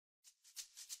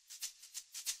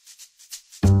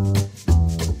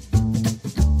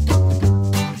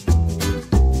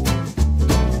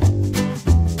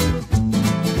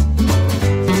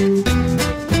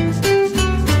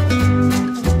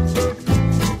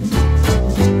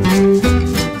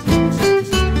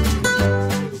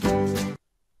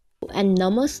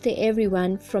Namaste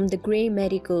everyone from the Grey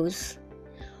Medicos.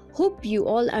 Hope you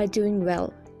all are doing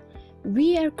well.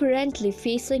 We are currently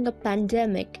facing a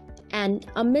pandemic, and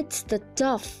amidst the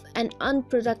tough and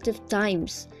unproductive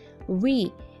times,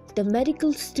 we, the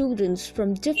medical students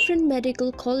from different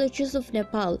medical colleges of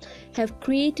Nepal, have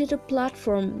created a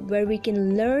platform where we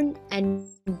can learn and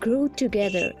grow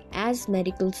together as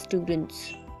medical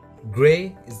students.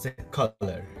 Grey is the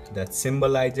color that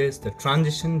symbolizes the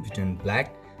transition between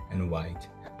black and white.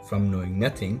 From knowing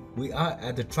nothing, we are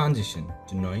at the transition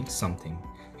to knowing something.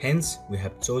 Hence, we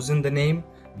have chosen the name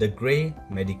the Grey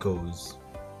Medicos.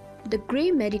 The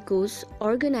Grey Medicos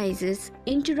organizes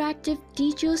interactive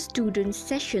teacher-student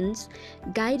sessions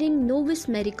guiding novice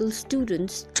medical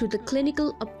students through the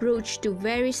clinical approach to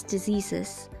various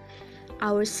diseases.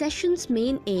 Our session's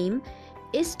main aim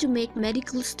is to make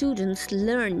medical students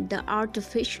learn the art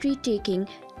of history taking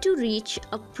to reach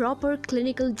a proper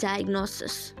clinical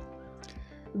diagnosis.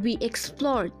 We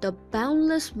explore the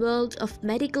boundless world of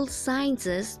medical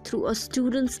sciences through a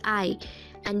student's eye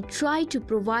and try to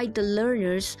provide the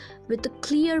learners with a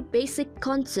clear basic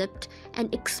concept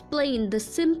and explain the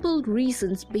simple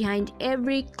reasons behind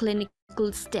every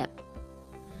clinical step.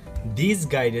 These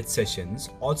guided sessions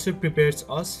also prepares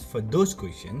us for those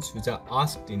questions which are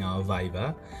asked in our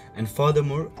Viva, and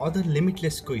furthermore other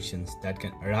limitless questions that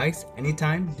can arise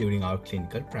anytime during our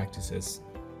clinical practices.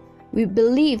 We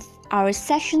believe our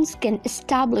sessions can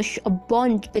establish a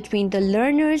bond between the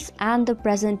learners and the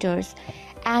presenters,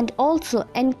 and also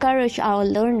encourage our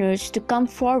learners to come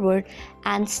forward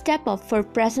and step up for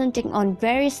presenting on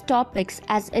various topics,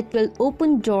 as it will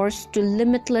open doors to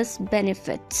limitless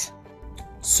benefits.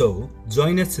 So,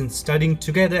 join us in studying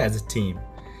together as a team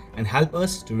and help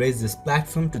us to raise this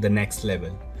platform to the next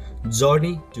level.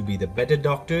 Journey to be the better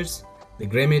doctors, the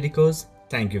Grey Medicos.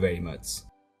 Thank you very much.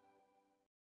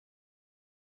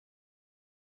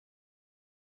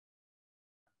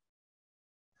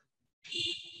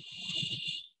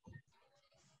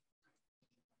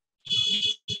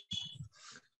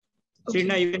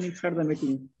 Srina, you can start the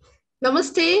meeting.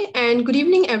 Namaste and good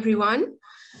evening, everyone.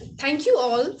 Thank you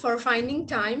all for finding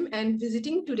time and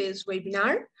visiting today's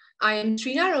webinar. I am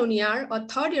Srina Roniar, a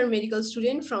third-year medical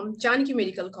student from Janaki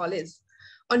Medical College.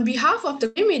 On behalf of the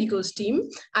Grey Medicos team,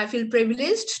 I feel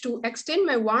privileged to extend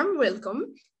my warm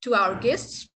welcome to our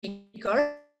guest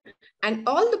speaker and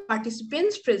all the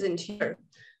participants present here.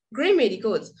 Grey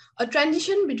Medicos, a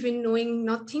transition between knowing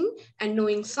nothing and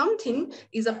knowing something,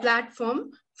 is a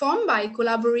platform formed by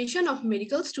collaboration of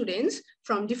medical students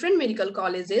from different medical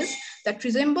colleges that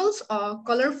resembles a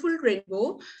colorful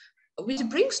rainbow, which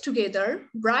brings together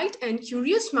bright and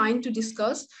curious minds to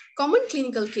discuss common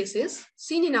clinical cases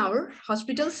seen in our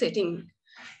hospital setting.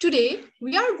 Today,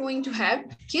 we are going to have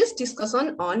case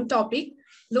discussion on topic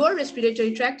lower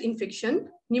respiratory tract infection,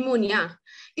 pneumonia.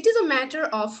 It is a matter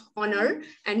of honor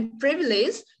and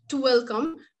privilege to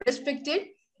welcome respected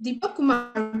Dipak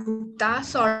Gupta,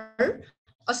 sir,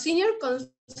 a senior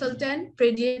consultant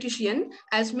pediatrician,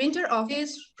 as mentor of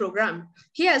this program.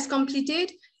 He has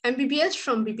completed MBBS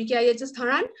from BPKIHS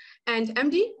Dharan and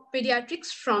MD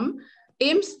Pediatrics from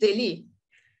AIIMS Delhi.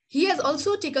 He has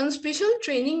also taken special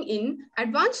training in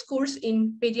advanced course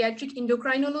in pediatric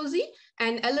endocrinology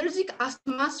and allergic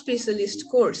asthma specialist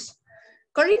course.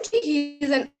 Currently, he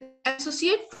is an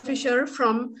associate professor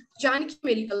from Janaki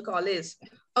Medical College.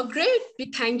 A great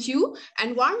big thank you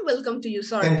and warm welcome to you,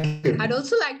 sir. I'd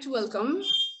also like to welcome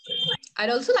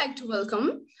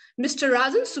Mr.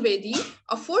 Rajan Subedi,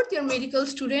 a fourth-year medical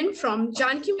student from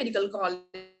Janaki Medical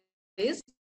College,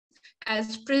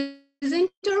 as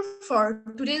presenter for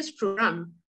today's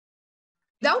program.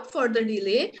 Without further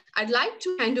delay, I'd like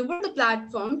to hand over the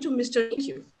platform to Mr. Thank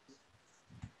you.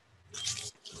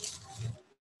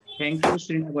 Thank you,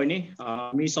 Srina Bani.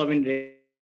 Me, Sobin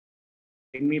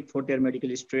me, fourth-year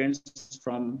medical students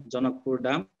from Janakpur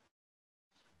Dam,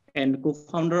 and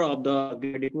co-founder of the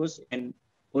Grey Medicos and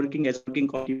working as working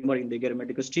member in the Grey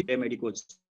Medicos team, Grey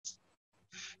Medicos.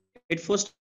 At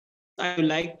first, I would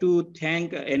like to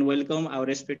thank and welcome our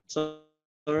respected sir,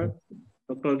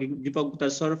 Dr. Dipak Kr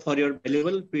sir, for your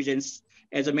valuable presence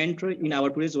as a mentor in our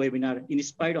today's webinar, in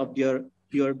spite of your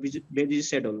busy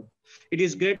schedule. It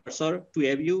is great, sir, to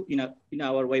have you in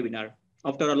our webinar.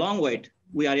 After a long wait,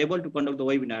 we are able to conduct the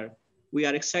webinar. We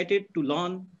are excited to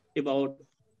learn about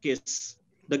case.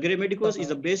 The Grey Medicos is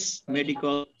the best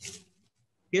medical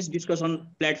case discussion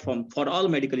platform for all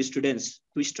medical students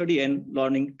to study and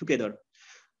learning together.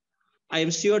 I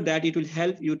am sure that it will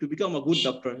help you to become a good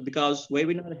doctor, because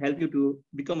webinar help you to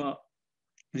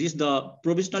reach the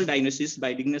provisional diagnosis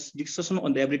by discussion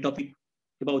on every topic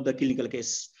about the clinical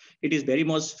case. It is very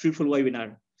much fruitful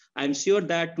webinar. I'm sure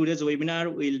that today's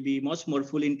webinar will be much more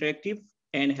full interactive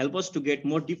and help us to get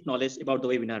more deep knowledge about the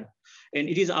webinar. And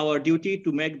it is our duty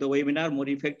to make the webinar more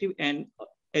effective, and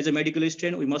as a medical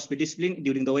student, we must be disciplined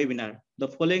during the webinar. The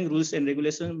following rules and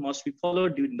regulations must be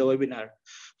followed during the webinar.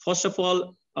 First of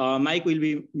all, mic will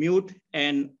be mute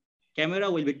and camera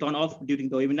will be turned off during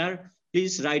the webinar.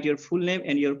 Please write your full name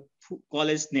and your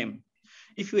college name.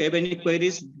 If you have any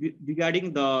queries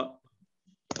regarding the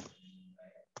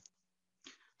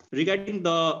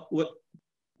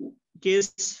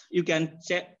case, you can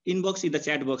inbox in the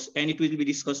chat box and it will be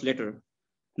discussed later.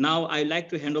 Now I'd like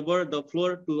to hand over the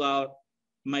floor to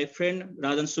my friend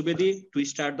Rajan Subedi to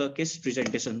start the case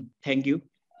presentation. Thank you.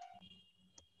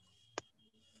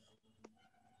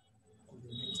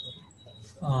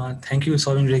 Thank you,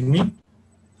 Sorin Regmi.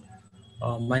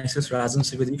 Myself is Rajan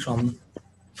Subedi from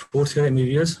 4th year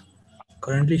MBBS,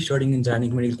 currently studying in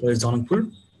Janik Medical College,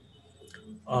 Janakpur.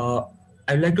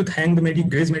 I'd like to thank the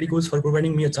Grace Medicos for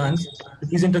providing me a chance to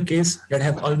present a case that I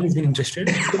have always been interested.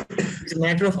 It's a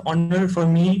matter of honor for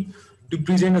me to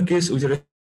present a case with a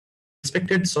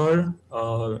respected sir,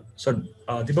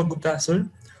 Dipak Gupta sir,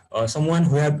 someone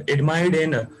who have admired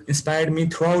and inspired me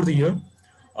throughout the year.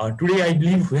 Today, I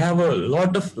believe we have a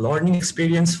lot of learning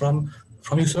experience from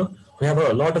you, sir. We have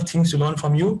a lot of things to learn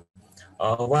from you.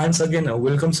 Once again,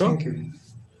 welcome, sir. Thank you.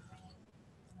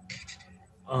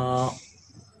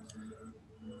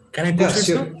 Can I proceed,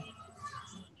 sure. sir?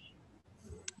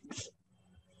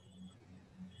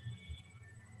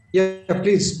 Yeah,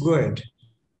 please go ahead.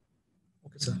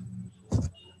 Okay, sir.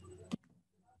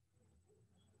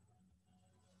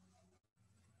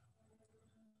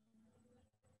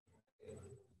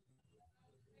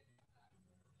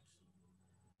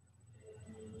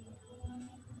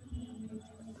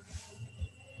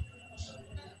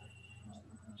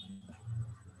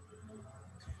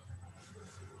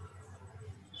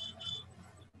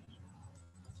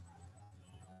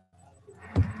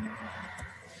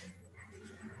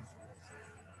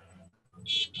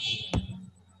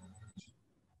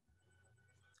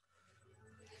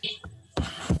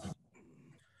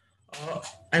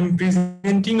 I'm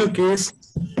presenting a case.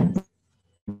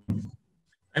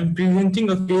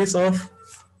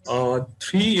 Of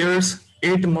 3 years,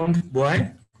 8-month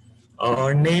boy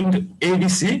named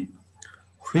ABC,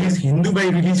 who is Hindu by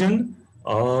religion,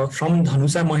 from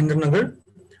Dhanusa, Mahendranagar.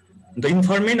 The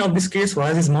informant of this case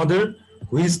was his mother,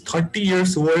 who is 30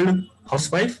 years old,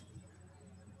 housewife.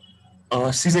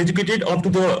 She's educated up to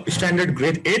the standard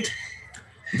grade 8.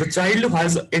 The child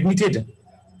was admitted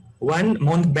 1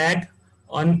 month back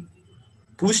on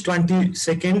push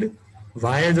 22nd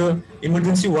via the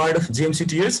emergency ward of JMC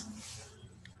TS.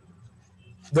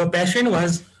 The patient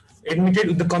was admitted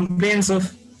with the complaints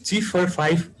of chief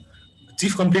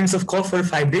complaints of cough for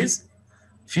 5 days,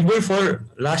 fever for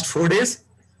last 4 days,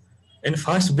 and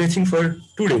fast breathing for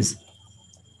 2 days.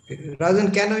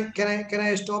 Rajan, can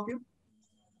I stop you?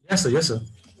 Yes, sir. Yes, sir.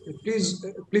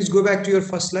 Please go back to your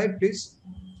first slide, please.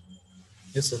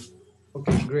 Yes, sir.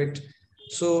 Okay, great.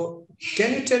 So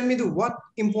can you tell me what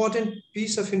important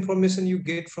piece of information you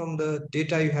get from the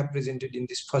data you have presented in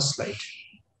this first slide?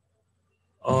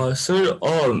 Sir,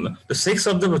 the sex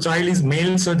of the child is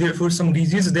male, so therefore some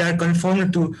diseases, they are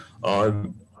conformed to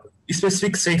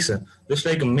specific sex. Just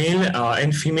like male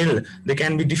and female, they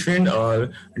can be different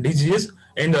diseases.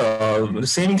 And the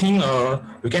same thing,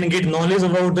 we can get knowledge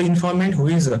about the informant who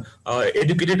is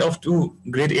educated up to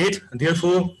grade 8.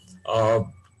 Therefore,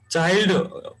 child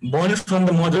born from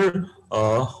the mother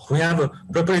who have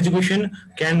proper education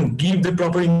can give the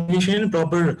proper information,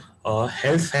 proper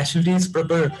health facilities,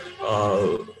 proper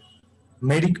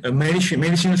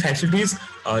medicinal facilities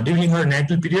during her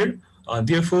natal period.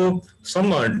 Therefore,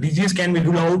 some disease can be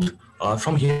ruled out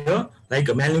from here, like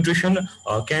malnutrition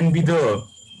can be the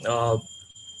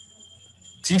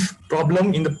chief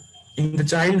problem in the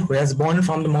child who has born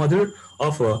from the mother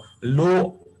of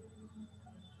low.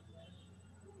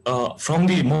 From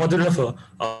the mother of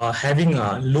having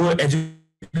low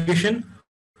education,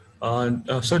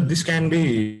 so this can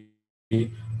be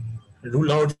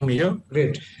ruled out from here.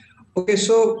 Great. Okay,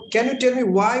 so can you tell me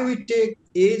why we take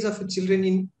age of children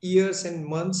in years and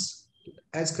months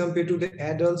as compared to the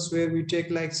adults, where we take,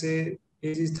 like, say,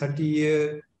 age is 30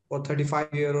 years or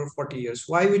 35 years or 40 years?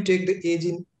 Why we take the age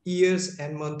in years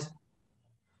and month?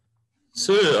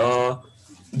 So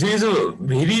there is a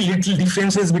very little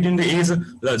differences between the age,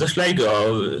 just like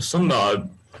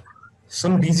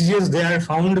some diseases they are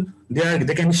found,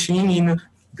 they can be seen in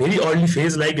very early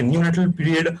phase, like neonatal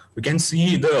period. We can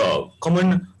see the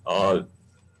common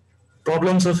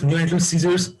problems of neonatal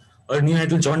seizures or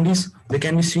neonatal jaundice. They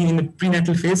can be seen in the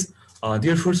prenatal phase.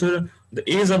 Therefore, sir, the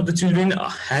age of the children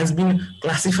has been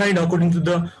classified according to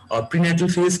the prenatal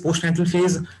phase, postnatal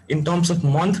phase in terms of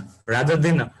month rather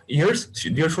than years.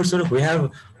 Therefore, sir, we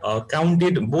have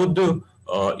counted both the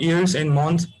years and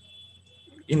months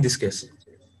in this case.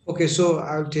 Okay, so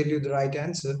I'll tell you the right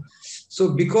answer. So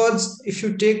because if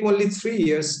you take only 3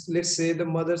 years, let's say the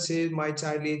mother says my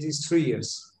child age is 3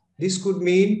 years. This could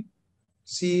mean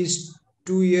she is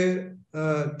 2 year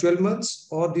 12 months,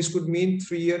 or this could mean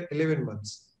 3 year 11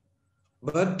 months.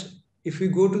 But if we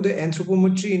go to the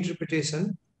anthropometry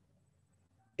interpretation,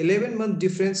 11-month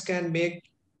difference can make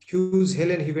huge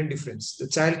hell and heaven difference. The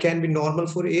child can be normal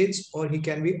for age or he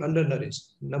can be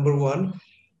undernourished. Number one.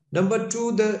 Number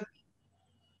two, the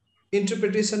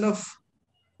interpretation of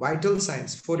vital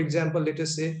signs. For example, let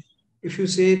us say, if you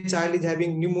say child is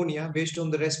having pneumonia based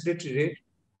on the respiratory rate,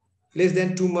 less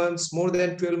than 2 months, more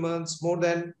than 12 months, more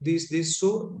than this.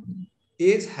 So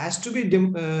age has to be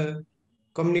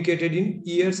communicated in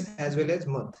years as well as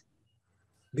month,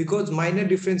 because minor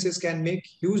differences can make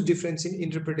huge difference in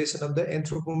interpretation of the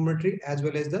anthropometry as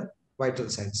well as the vital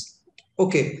signs.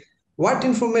 Okay, what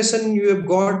information you have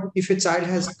got if a child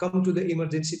has come to the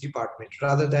emergency department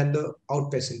rather than the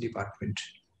outpatient department?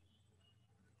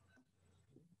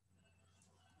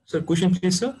 Sir, question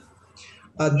please, sir.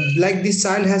 Like this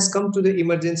child has come to the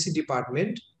emergency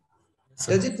department.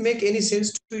 Sir. Does it make any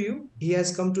sense to you? He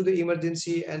has come to the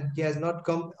emergency and he has not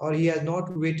come, or he has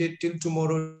not waited till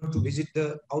tomorrow to visit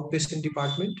the outpatient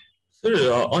department?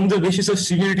 Sir, on the basis of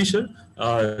severity, sir,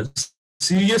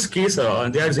 serious case, they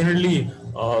are generally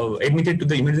admitted to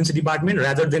the emergency department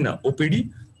rather than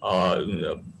OPD.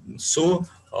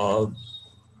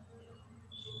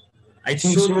 I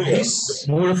think so,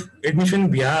 more of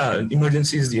admission via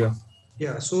emergency is there.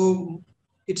 Yeah, so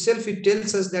itself it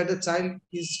tells us that the child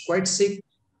is quite sick.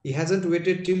 He hasn't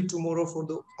waited till tomorrow for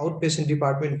the outpatient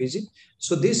department visit.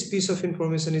 So this piece of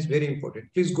information is very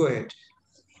important. Please go ahead.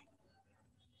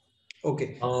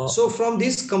 Okay, so from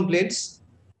these complaints,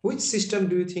 which system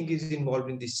do you think is involved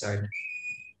in this child?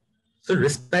 So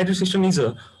respiratory system is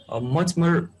much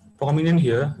more prominent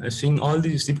here, seeing all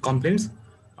these complaints.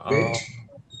 Great.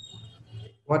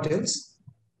 What else?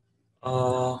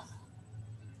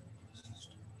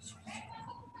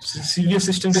 Serious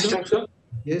system, sir?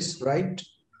 Yes, right.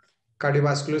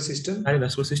 Cardiovascular system.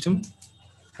 Cardiovascular system.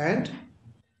 And?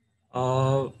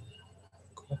 So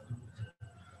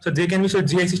there can be sir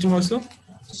GI system also?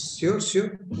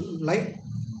 Sure. Like?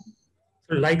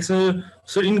 Sir,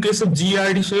 in case of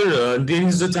GRD, sir, there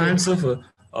is the chance of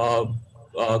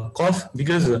cough,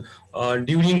 because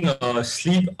during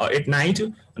sleep at night,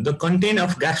 the content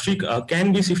of gastric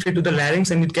can be shifted to the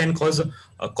larynx and it can cause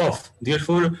a cough.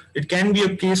 Therefore, it can be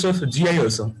a case of GI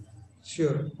also.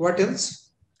 Sure. What else?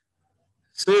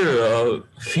 Sir,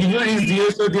 fever is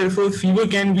there, so therefore fever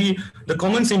can be the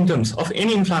common symptoms of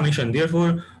any inflammation.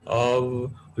 Therefore,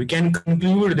 we can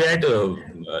conclude that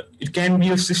it can be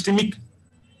a systemic,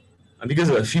 because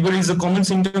fever is the common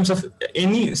symptoms of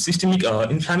any systemic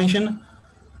inflammation.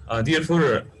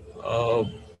 Therefore,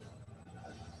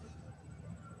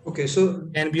 okay, so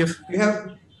can be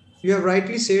you have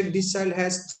rightly said this child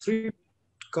has 3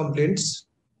 complaints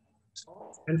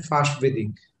and fast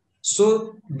breathing.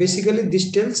 So basically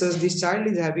this tells us this child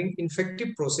is having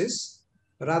infective process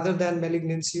rather than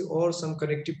malignancy or some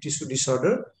connective tissue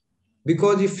disorder.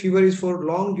 Because if fever is for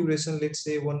long duration, let's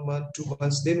say 1 month, 2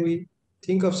 months, then we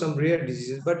think of some rare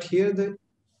diseases. But here the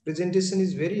presentation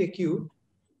is very acute.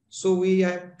 So we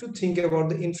have to think about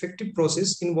the infective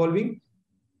process involving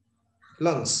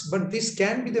lungs. But this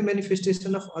can be the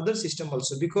manifestation of other system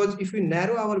also, because if we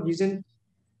narrow our vision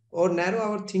or narrow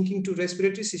our thinking to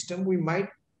respiratory system, we might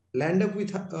land up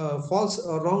with false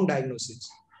or wrong diagnosis.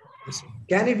 Yes,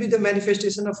 can it be the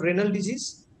manifestation of renal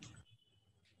disease?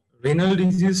 Renal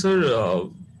disease, sir,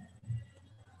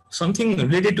 something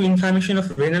related to inflammation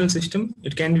of renal system.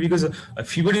 It can be because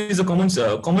fever is a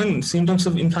common symptoms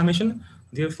of inflammation.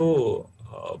 Therefore,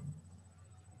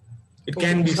 it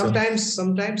can be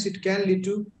sometimes it can lead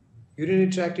to urinary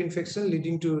tract infection,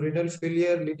 leading to renal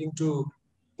failure, leading to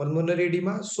pulmonary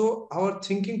edema. So our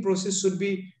thinking process should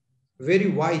be very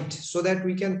wide, so that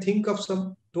we can think of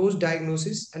those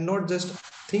diagnoses and not just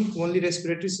think only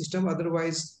respiratory system.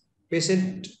 Otherwise,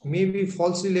 patient may be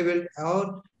falsely labeled,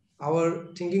 or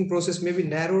our thinking process may be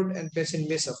narrowed and patient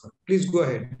may suffer. Please go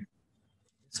ahead.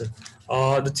 Sir,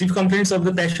 the chief complaints of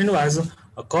the patient was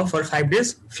a cough for 5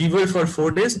 days, fever for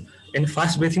 4 days, and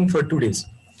fast breathing for 2 days.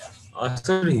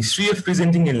 Sir, history of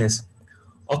presenting illness.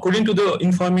 According to the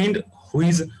informant, who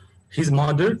is his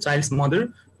mother, child's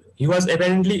mother, he was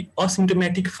apparently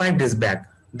asymptomatic 5 days back.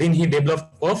 Then he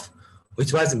developed cough,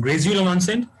 which was gradual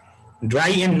onset. dry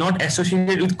and not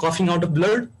associated with coughing out of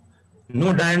blood,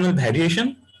 no diurnal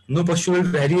variation, no postural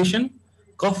variation,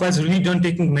 cough was relieved on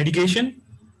taking medication,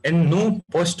 and no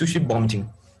post-to-shift vomiting.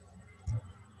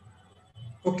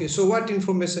 Okay, so what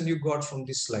information you got from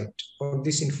this slide or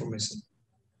this information?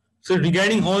 So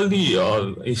regarding all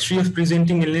the history of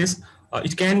presenting illness,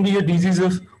 it can be a disease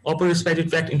of upper respiratory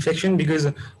tract infection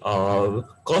because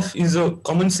cough is a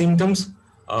common symptoms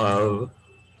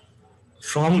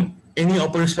from any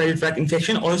upper respiratory tract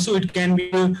infection. Also, it can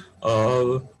be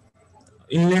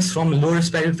illness from lower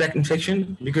respiratory tract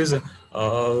infection because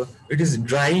it is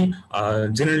dry.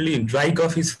 Generally, dry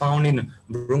cough is found in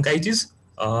bronchitis,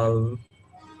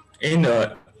 and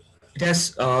it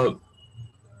has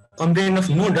complaint of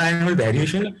no diurnal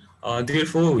variation.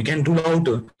 Therefore, we can rule out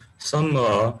some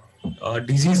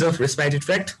disease of respiratory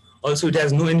tract. Also, it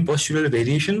has no any postural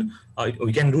variation.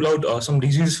 We can rule out some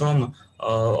disease from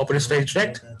upper respiratory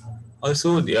tract.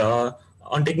 Also,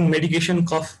 on taking medication,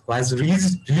 cough was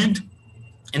relieved,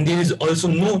 and there is also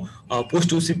no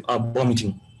post-operative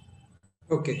vomiting.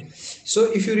 Okay, so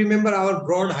if you remember our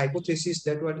broad hypothesis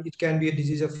that what it can be a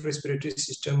disease of respiratory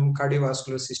system,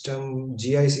 cardiovascular system,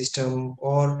 GI system,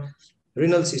 or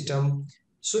renal system.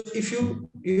 So if you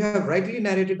have rightly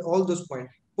narrated all those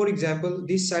points. For example,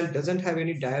 this child doesn't have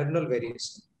any diurnal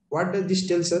variation. What does this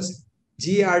tells us?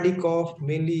 GERD cough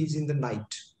mainly is in the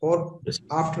night or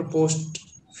after post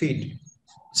feed.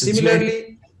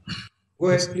 Similarly, go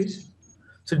ahead, please.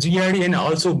 So GERD and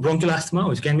also bronchial asthma,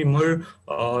 which can be more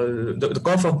the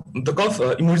cough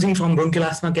emerging from bronchial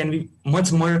asthma can be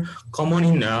much more common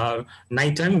in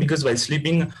nighttime because while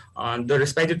sleeping, the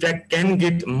respiratory tract can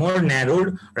get more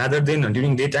narrowed rather than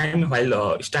during daytime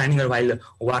while standing or while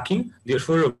walking.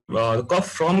 Therefore, the cough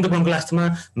from the bronchial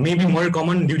asthma may be more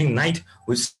common during night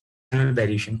with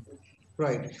variation.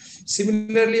 Right.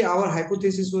 Similarly, our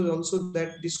hypothesis was also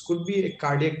that this could be a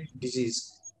cardiac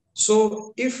disease.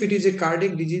 So if it is a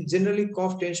cardiac disease, generally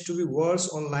cough tends to be worse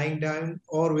on lying down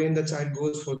or when the child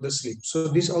goes for the sleep. So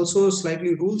this also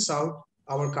slightly rules out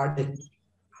our cardiac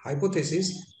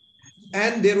hypothesis.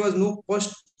 And there was no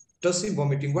post-tussive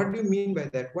vomiting. What do you mean by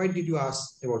that? Why did you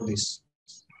ask about this?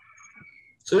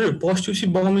 So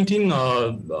post-tussive vomiting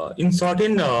in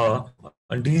certain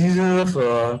diseases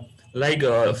of like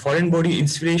foreign body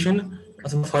inspiration,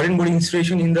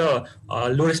 in the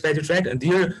lower respiratory tract,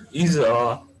 there is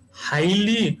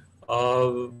highly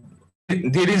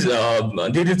there is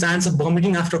a chance of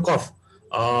vomiting after cough,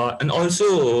 and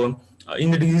also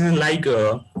in the diseases like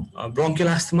bronchial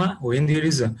asthma, when there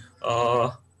is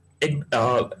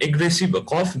aggressive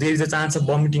cough, there is a chance of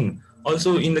vomiting.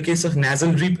 Also, in the case of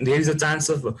nasal drip, there is a chance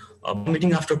of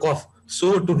vomiting after cough.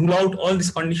 So, to rule out all this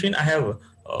condition, I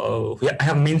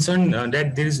have mentioned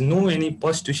that there is no any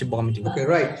post-tussive vomiting. Okay,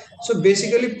 right. So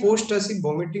basically, post-tussive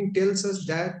vomiting tells us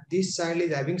that this child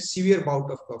is having severe bout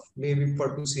of cough, maybe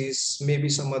pertussis, maybe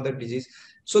some other disease.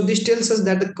 So this tells us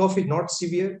that the cough is not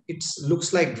severe. It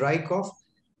looks like dry cough.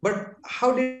 But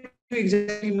how did you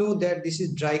exactly know that this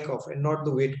is dry cough and not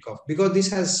the wet cough? Because this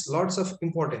has lots of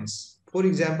importance. For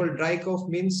example, dry cough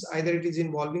means either it is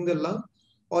involving the lung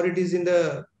or it is in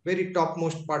the very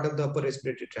topmost part of the upper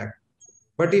respiratory tract.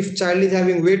 But if child is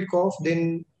having wet cough,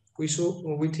 then we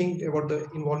think about the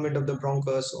involvement of the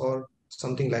bronchus or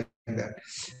something like that.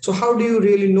 So how do you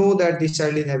really know that this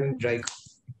child is having dry cough?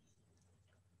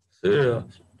 The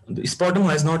sputum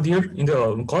was not there in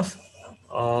the cough.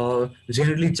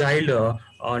 Generally, child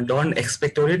don't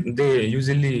expectorate; they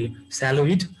usually swallow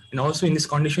it. And also in this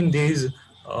condition, there is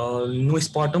no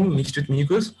sputum mixed with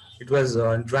mucus. It was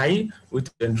dry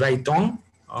with a dry tongue.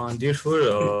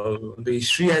 Therefore, the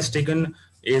history has taken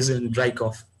is dry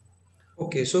cough.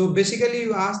 Okay, so basically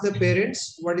you ask the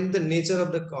parents what is the nature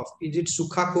of the cough. Is it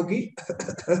sukha khoki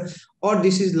or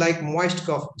this is like moist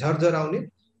cough, jhar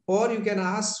aune? Or you can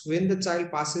ask when the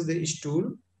child passes the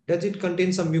stool, does it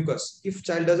contain some mucus? If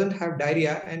child doesn't have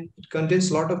diarrhea and it contains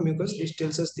a lot of mucus, this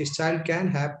tells us this child can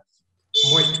have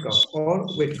moist cough or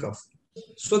wet cough.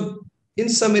 So in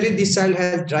summary, this child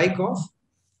has dry cough,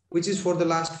 which is for the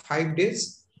last 5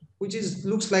 days, which is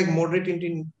looks like moderate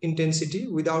in intensity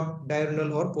without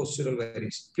diurnal or postural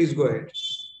variation. Please go ahead.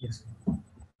 Yes.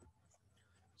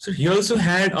 So he also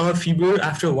had a fever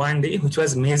after 1 day, which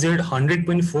was measured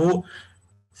 100.4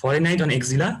 Fahrenheit on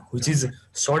axilla, which is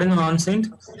sudden onset,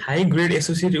 high grade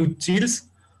associated with chills,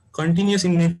 continuous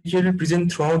in nature,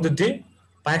 present throughout the day,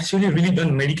 partially relieved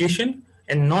on medication,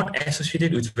 and not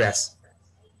associated with rash.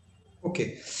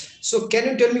 Okay, so can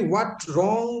you tell me what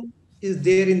wrong is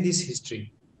there in this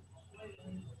history?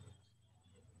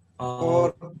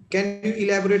 Or can you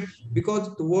elaborate,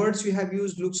 because the words you have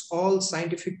used looks all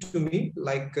scientific to me,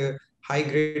 like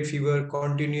high-grade fever,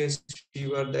 continuous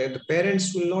fever. The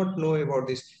parents will not know about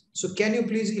this. So can you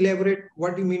please elaborate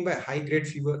what you mean by high-grade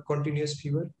fever, continuous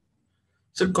fever?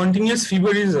 So continuous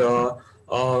fever is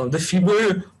the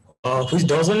fever which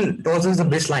doesn't crosses the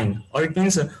baseline, or it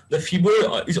means the fever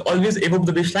is always above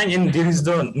the baseline, and there is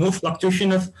no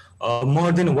fluctuation of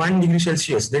more than 1 degree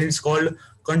Celsius. That is called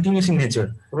continuous in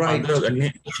nature. Right.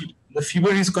 The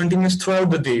fever is continuous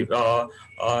throughout the day,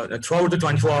 throughout the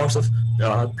 24 hours of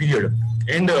period,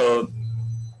 and the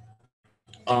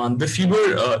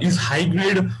fever is high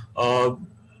grade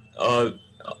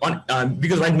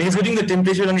because while measuring the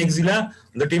temperature on axilla,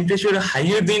 the temperature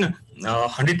higher than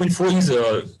 100.4 is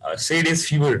said as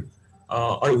fever,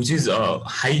 or which is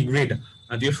high grade.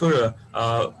 Therefore,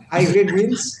 high grade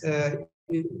means if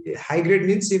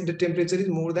the temperature is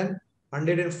more than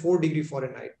 104 degree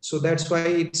Fahrenheit. So that's why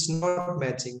it's not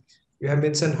matching. You have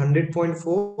mentioned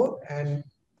 100.4, and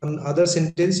on other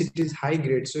sentence it is high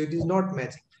grade, so it is not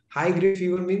matching. High grade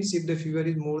fever means if the fever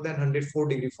is more than 104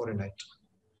 degree Fahrenheit,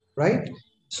 right?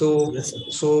 So, yes,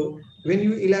 so when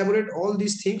you elaborate all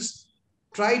these things,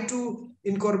 try to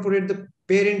incorporate the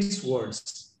parents'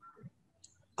 words.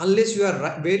 Unless you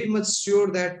are very much sure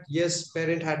that yes,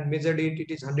 parent had measured it, it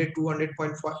is 102,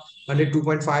 100.5,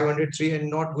 102.5, 103, and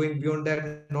not going beyond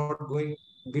that, not going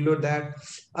below that.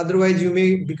 Otherwise, you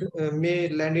may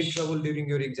land in trouble during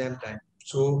your exam time.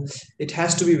 So it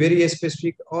has to be very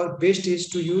specific, or best is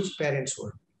to use parents'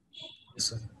 word. yes,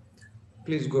 sir.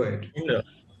 Please go ahead.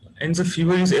 And the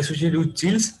fever is associated with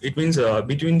chills. It means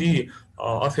between the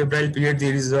febrile period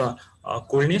there is a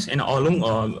coldness, and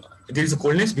along there is a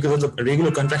coldness because of the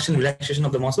regular contraction, relaxation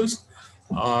of the muscles.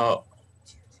 So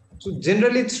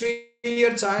generally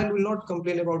 3-year child will not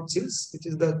complain about chills, which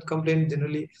is the complaint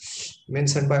generally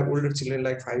mentioned by older children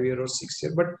like 5-year or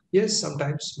 6-year. But yes,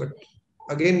 sometimes. But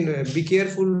again, be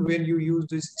careful when you use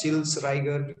these chills,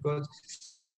 rigor, because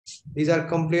these are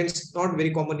complaints not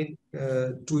very common in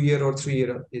 2-year or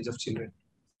 3-year age of children.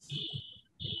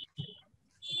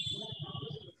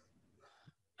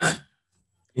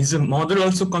 His mother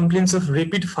also complains of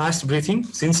rapid fast breathing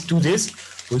since 2 days,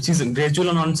 which is gradual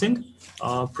on onset,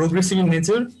 progressive in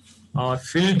nature,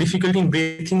 feel difficulty in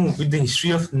breathing with the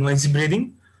history of noisy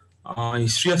breathing,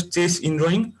 history of chest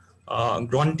indrawing,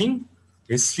 grunting.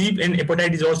 His sleep and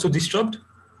appetite is also disturbed.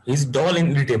 He is dull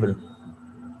and irritable.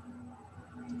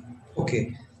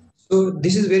 Okay, so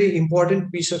this is very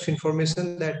important piece of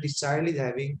information, that this child is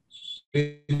having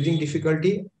breathing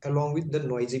difficulty along with the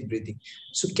noisy breathing.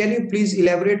 So can you please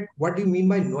elaborate what do you mean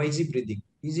by noisy breathing?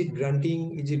 Is it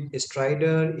grunting? Is it a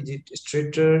stridor? Is it a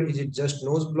strater? Is it just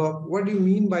nose block? What do you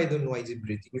mean by the noisy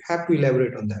breathing? You have to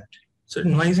elaborate on that. So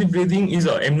noisy breathing is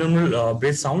an abnormal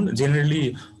breath sound,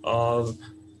 generally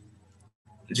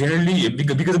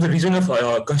because of the reason of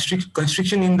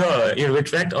constriction in the airway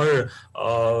tract, or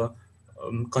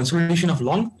consolidation of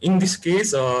lung. In this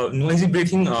case, noisy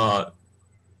breathing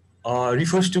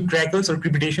refers to crackles or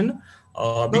crepitation.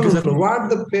 Because no,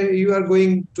 what you are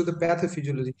going to the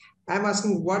pathophysiology. I'm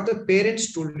asking what the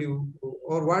parents told you,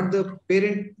 or what the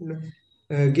parent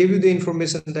gave you the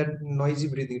information that noisy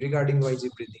breathing, regarding noisy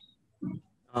breathing.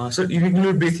 So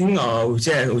irregular breathing,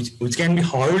 which can be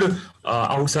heard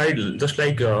outside, just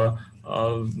like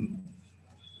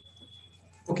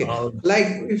okay,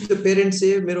 like if the parents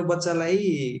say mero bacha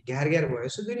lai ghar ghar bhayo,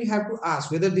 so then you have to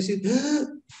ask whether this is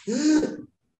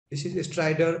this is a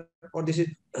stridor, or this is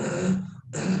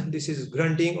this is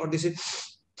grunting, or this is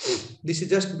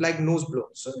just like nose blow.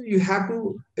 So you have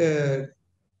to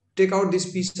take out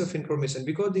this piece of information,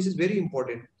 because this is very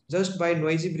important. Just by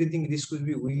noisy breathing, this could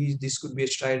be wheeze, this could be a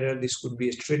stridor, this could be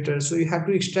a strater. So you have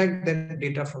to extract that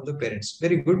data from the parents.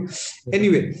 Very good.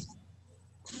 Anyway,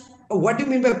 what do you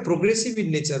mean by progressive in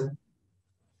nature?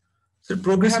 So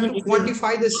progressive, you have to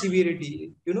quantify the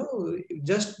severity. You know,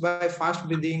 just by fast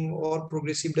breathing or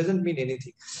progressive doesn't mean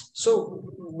anything. So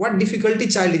what difficulty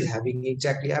child is having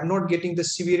exactly? I'm not getting the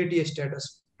severity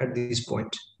status at this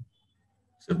point.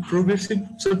 So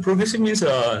progressive means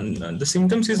the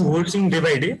symptoms is worsening day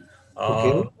by day.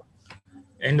 Okay.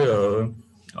 And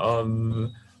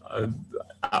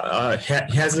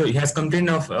he has complained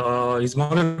of his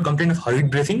mother complained of hurried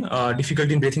breathing,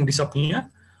 difficulty in breathing, dyspnea.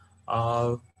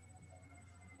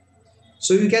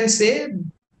 So you can say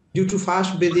due to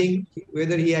fast breathing,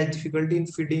 whether he has difficulty in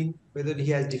feeding, whether he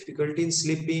has difficulty in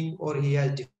sleeping, or he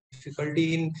has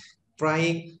difficulty in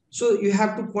crying. So you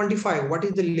have to quantify what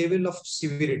is the level of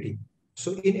severity.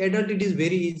 So in adult, it is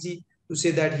very easy to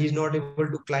say that he's not able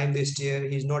to climb the stair,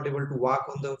 he's not able to walk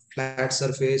on the flat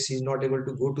surface, he's not able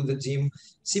to go to the gym.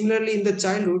 Similarly, in the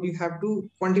childhood, you have to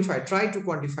quantify, try to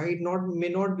quantify. It may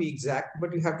not be exact,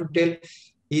 but you have to tell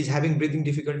he's having breathing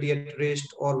difficulty at rest,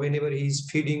 or whenever he's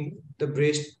feeding the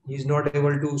breast, he's not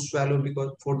able to swallow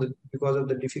because of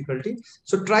the difficulty.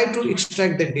 So try to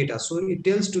extract that data. So it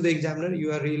tells to the examiner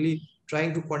you are really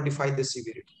trying to quantify the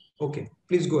severity. Okay,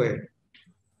 please go ahead.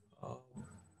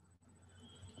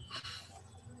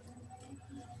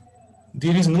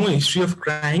 There is no history of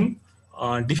crying,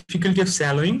 difficulty of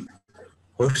swallowing,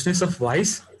 hoarseness of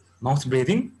voice, mouth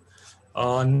breathing,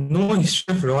 no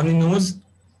history of runny nose,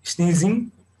 sneezing,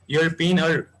 ear pain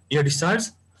or ear discharge,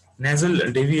 nasal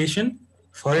deviation,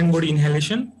 foreign body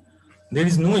inhalation. There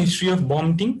is no history of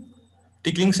vomiting,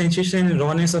 tickling sensation and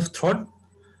rawness of throat,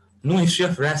 no history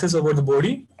of rashes over the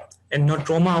body, and no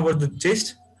trauma over the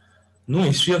chest, no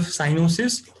history of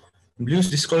cyanosis, bluish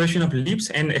discoloration of lips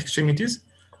and extremities,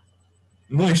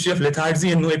 no history of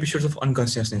lethargy, and no episodes of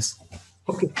unconsciousness.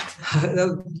 Okay,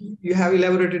 you have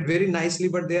elaborated very nicely,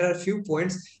 but there are a few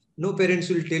points. No parents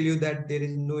will tell you that there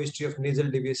is no history of nasal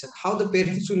deviation. How the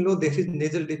parents will know there is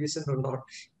nasal deviation or not?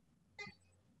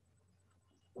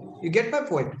 You get my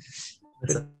point.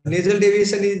 The nasal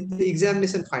deviation is the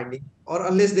examination finding, or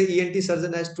unless the ENT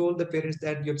surgeon has told the parents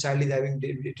that your child is having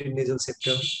deviated nasal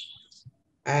septum.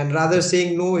 And rather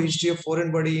saying no history of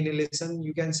foreign body inhalation,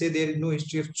 you can say there is no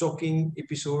history of choking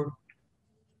episode.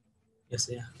 Yes,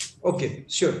 yeah. Okay,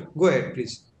 sure. Go ahead,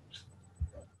 please.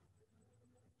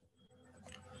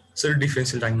 So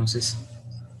differential diagnosis.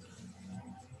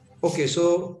 Okay,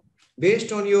 so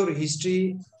based on your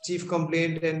history, chief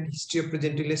complaint, and history of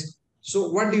presenting list, so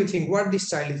what do you think? What this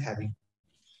child is having?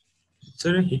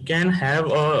 So he can have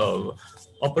a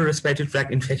upper respiratory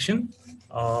tract infection,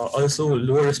 also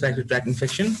lower respiratory tract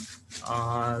infection,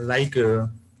 like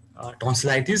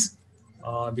tonsillitis,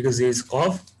 because there is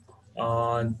cough.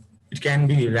 It can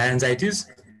be laryngitis.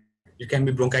 It can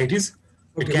be bronchitis.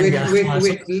 Okay,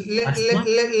 wait.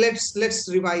 Let's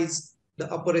revise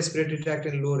the upper respiratory tract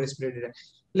and lower respiratory tract.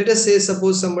 Let us say,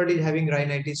 suppose somebody is having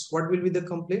rhinitis. What will be the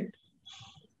complaint?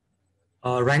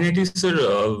 Rhinitis,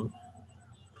 sir,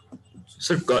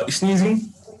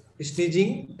 sneezing.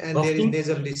 Sneezing, and coughing, there is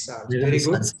nasal discharge. Very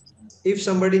good. If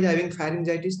somebody is having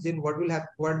pharyngitis, then what will happen?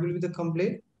 What will be the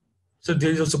complaint? So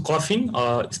there is also coughing,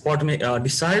 sputum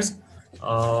discharge,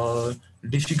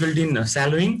 difficulty in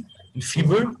swallowing,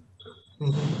 fever.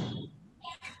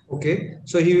 Mm-hmm. Okay,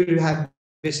 so he will have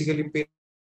basically pain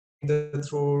in the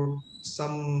throat,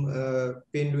 some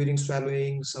pain during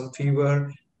swallowing, some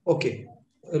fever. Okay,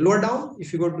 lower down.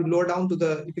 If you go to lower down to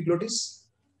the epiglottis.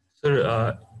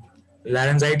 Sir,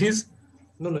 laryngitis.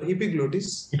 No,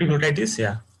 epiglottis. Epiglottitis,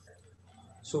 yeah.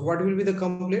 So what will be the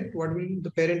complaint? What will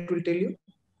the parent will tell you?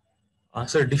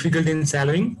 Sir, difficulty in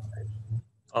swallowing.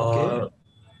 Okay.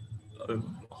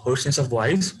 Hoarseness of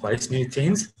voice may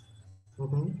change.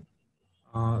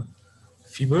 Mm-hmm.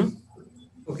 Fever.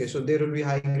 Okay, so there will be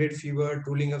high-grade fever,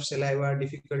 drooling of saliva,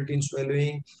 difficulty in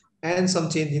swallowing, and some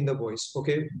change in the voice.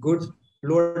 Okay, good.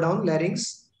 Lower down,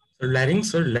 larynx. So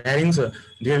larynx,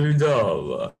 there will be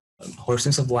the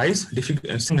hoarseness of voice,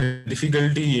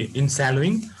 difficulty in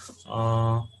swallowing.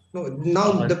 No,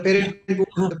 now the parent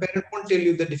won't tell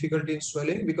you the difficulty in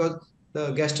swallowing because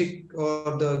the gastric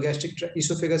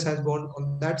esophagus has gone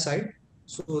on that side.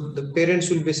 So the parents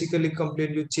will basically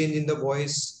complain you change in the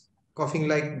voice, coughing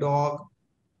like dog.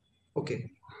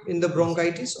 Okay. In the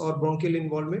bronchitis or bronchial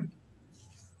involvement?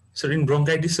 So in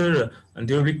bronchitis, sir,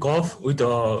 there will be cough with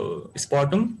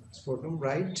sputum. Sputum,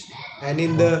 right. And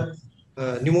in the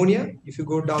pneumonia, if you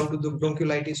go down to the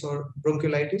bronchiolitis or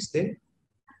bronchiolitis, then?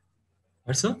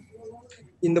 What, sir?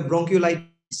 In the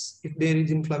bronchiolitis, if there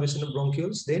is inflammation of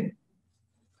bronchioles, then?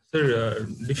 Sir,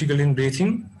 difficulty in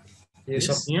breathing, yes.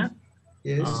 dyspnea.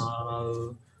 Yes.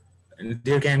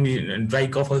 There can be dry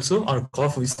cough also, or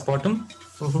cough with sputum,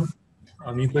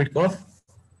 mucoid cough,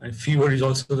 and fever is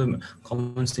also the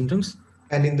common symptoms.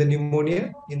 And in the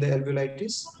pneumonia, in the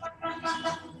alveolitis?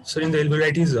 So in the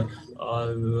alveolitis,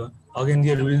 again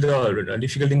there will be the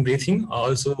difficulty in breathing,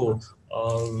 also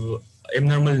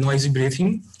abnormal noisy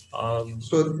breathing.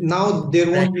 So now there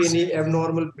won't be any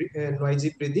abnormal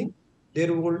noisy breathing.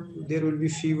 There will be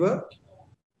fever,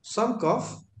 some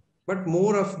cough, but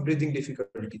more of breathing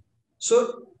difficulty.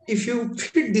 So if you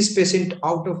fit this patient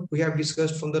out of, we have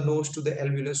discussed from the nose to the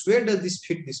alveolus, where does this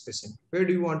fit this patient? Where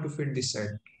do you want to fit this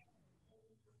side?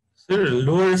 Sir,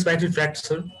 lower respiratory tract,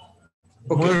 sir.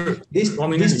 Okay. This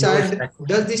child,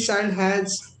 does this child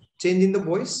has change in the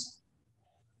voice?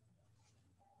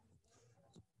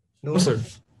 No, sir.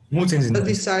 No change in the voice.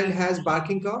 Does this child has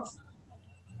barking cough?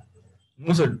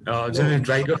 No, sir. Generally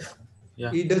dry cough. Yeah.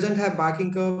 He doesn't have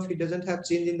barking cough. He doesn't have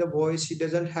change in the voice. He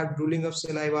doesn't have drooling of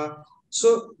saliva.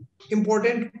 So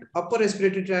important upper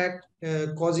respiratory tract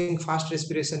causing fast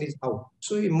respiration is out.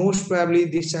 So most probably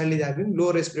this child is having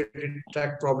low respiratory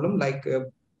tract problem like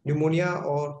pneumonia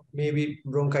or maybe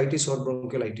bronchitis or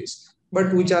bronchiolitis,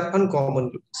 but which are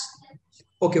uncommon.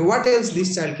 Okay, what else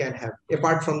this child can have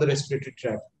apart from the respiratory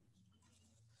tract?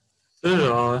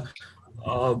 Sir,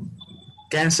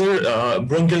 cancer,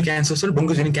 bronchial cancer, sir,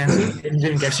 bronchogenic cancer.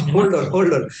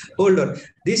 Hold on.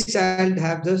 This child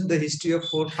have just the history of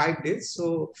 4-5 days.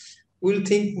 So we'll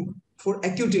think for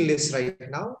acute illness right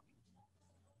now.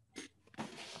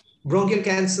 Bronchial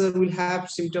cancer will have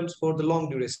symptoms for the long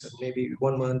duration, maybe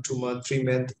 1 month, 2 months, 3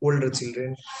 months, older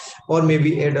children, or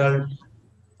maybe adult.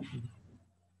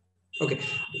 Okay,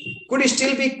 could it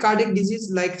still be cardiac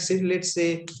disease like say, let's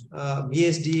say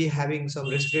BSD having some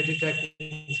respiratory tract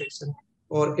infection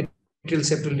or atrial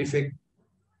septal defect,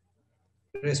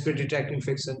 respiratory tract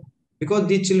infection? Because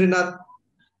these children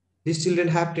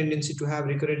have tendency to have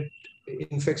recurrent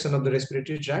infection of the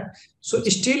respiratory tract. So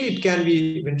still it can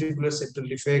be ventricular septal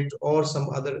defect or some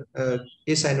other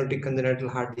acyanotic congenital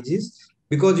heart disease.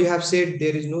 Because you have said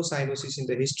there is no cyanosis in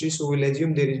the history, so we'll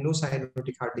assume there is no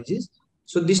cyanotic heart disease.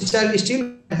 So this child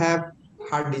still have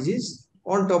heart disease.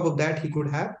 On top of that, he could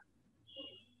have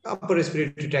upper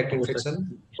respiratory tract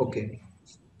infection. Okay.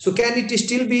 So can it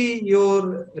still be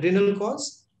your renal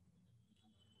cause?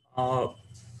 No,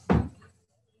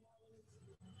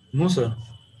 sir.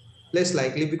 Less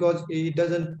likely because it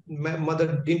doesn't.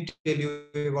 Mother didn't tell you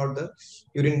about the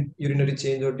urinary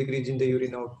change or decrease in the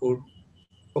urine output.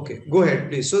 Okay, go ahead,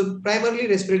 please. So primarily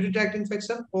respiratory tract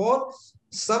infection or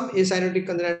some acyanotic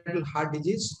congenital heart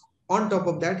disease. On top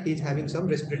of that, he is having some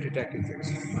respiratory tract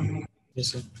infection. Yes,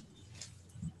 sir.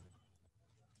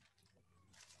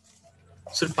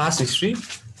 Sir, past history.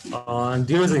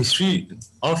 There was a history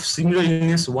of similar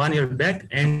illness 1 year back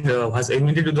and was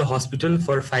admitted to the hospital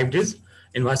for 5 days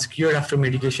and was cured after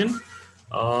medication.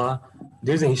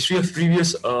 There is a history of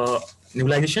previous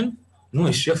nebulization, no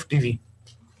history of TB.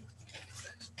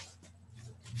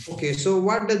 Okay, so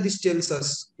what does this tells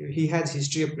us? He has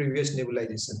history of previous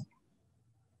nebulization.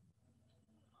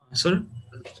 Sir?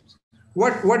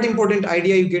 What important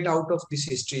idea you get out of this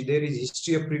history? There is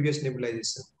history of previous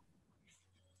nebulization.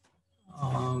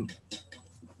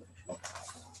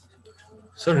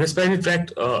 So respiratory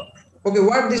tract. Okay,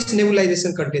 what this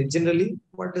nebulization contains? Generally,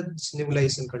 what does this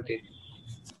nebulization contain?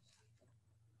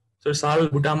 So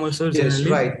salbutamol, sir. Yes,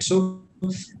 generally. right. So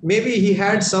maybe he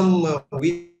had some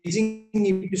wheezing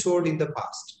episode in the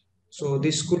past. So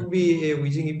this could be a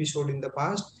wheezing episode in the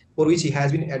past for which he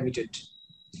has been admitted.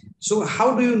 So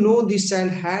how do you know this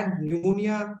child had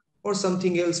pneumonia or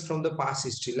something else from the past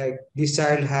history? Like this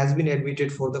child has been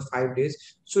admitted for the 5 days.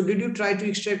 So did you try to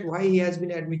extract why he has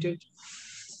been admitted?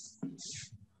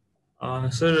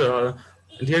 Sir,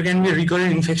 there can be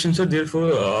recurrent infection, sir.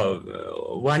 Therefore,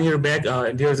 1 year back,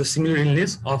 there is a similar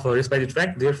illness of respiratory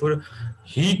tract. Therefore,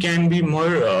 he can be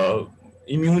more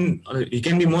immune. He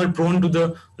can be more prone to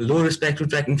the low respiratory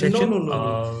tract infection.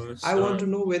 No. I want to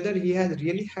know whether he has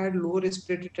really had low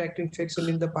respiratory tract infection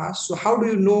in the past. So how do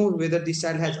you know whether this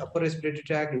child has upper respiratory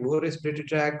tract, lower respiratory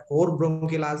tract, or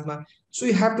bronchial asthma? So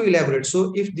you have to elaborate.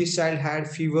 So if this child had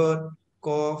fever,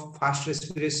 cough, fast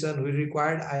respiration, we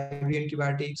required IV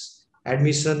antibiotics,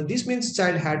 admission, this means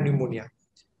child had pneumonia.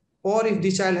 Or if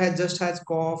the child has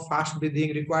cough, fast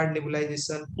breathing, required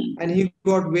nebulization, and he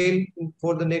got well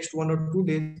for the next 1 or 2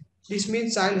 days, this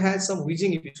means child has some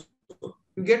wheezing episode.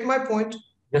 You get my point?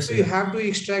 Yes, so you have to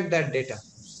extract that data,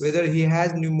 whether he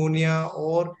has pneumonia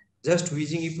or just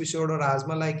wheezing episode or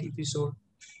asthma-like episode.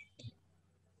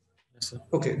 Yes, sir.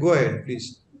 Okay, go ahead,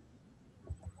 please.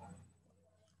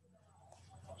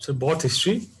 So birth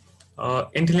history,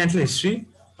 antenatal history.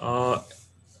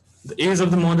 The age of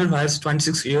the mother was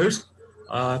 26 years.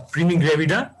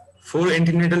 Primigravida, 4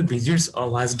 antenatal visits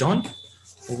was done.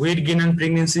 Weight gain and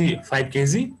pregnancy 5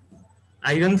 kg.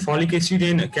 Iron, folic acid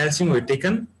and calcium were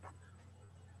taken.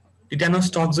 Tetanus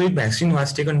toxoid vaccine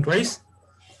was taken twice.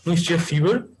 No history of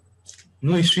fever.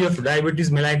 No history of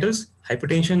diabetes mellitus,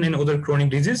 hypertension and other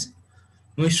chronic disease.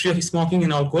 No history of smoking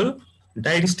and alcohol.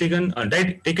 Diet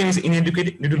taken is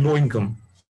inadequate due to low income.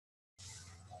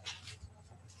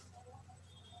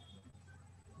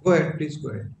 Go ahead, please go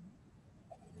ahead.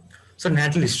 So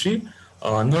natal history,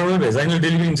 normal vaginal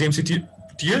delivery in JMC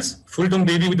tears, full-term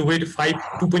baby with a weight of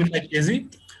 2.5 kg.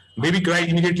 Baby cried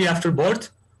immediately after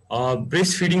birth.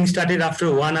 Breastfeeding started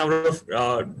after 1 hour of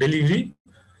delivery.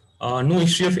 No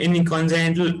history of any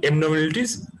congenital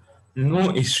abnormalities.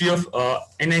 No history of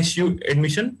NICU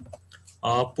admission.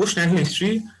 Postnatal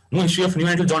history, no history of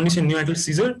neonatal jaundice and neonatal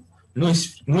seizure. No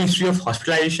history of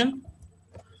hospitalization.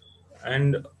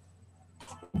 And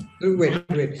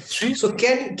Wait. So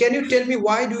can you tell me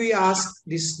why do we ask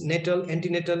this natal,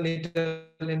 antenatal, natal,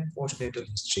 and postnatal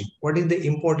history? What is the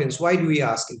importance? Why do we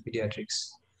ask in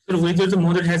pediatrics? So whether the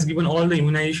mother has given all the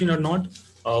immunization or not,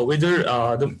 whether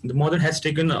the mother has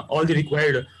taken all the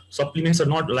required supplements or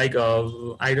not, like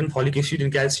iron, folic acid,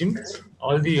 and calcium,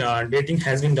 all the dating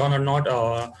has been done or not,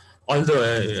 all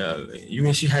the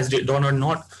UAC has done or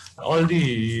not, all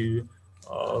the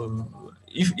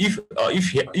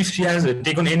if she has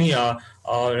taken any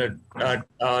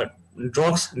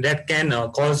drugs that can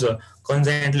cause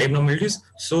congenital abnormalities.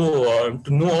 So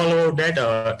to know all about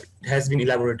that has been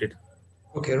elaborated.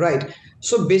 Okay, right.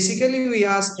 So basically we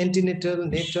ask antenatal,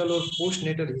 natal or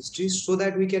postnatal history so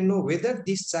that we can know whether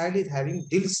this child is having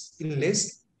this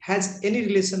illness has any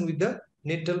relation with the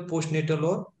natal, postnatal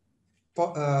or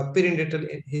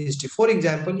perinatal history. For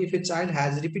example, if a child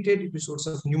has repeated episodes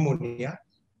of pneumonia,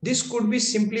 this could be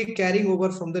simply carrying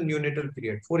over from the neonatal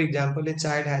period. For example, a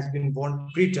child has been born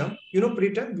preterm,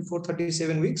 preterm before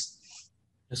 37 weeks.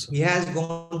 Yes, he has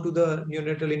gone to the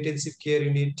neonatal intensive care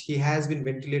unit. He has been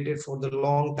ventilated for the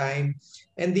long time,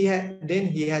 and then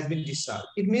he has been discharged.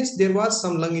 It means there was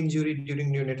some lung injury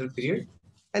during neonatal period,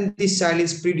 and this child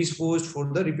is predisposed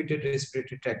for the repeated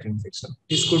respiratory tract infection.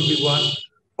 This could be one.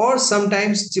 Or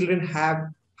sometimes children have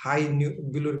high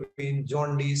bilirubin,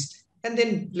 jaundice, and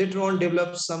then later on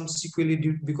develop some sequelae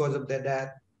because of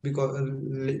that, because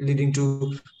leading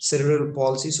to cerebral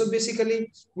palsy. So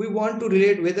basically, we want to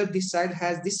relate whether this child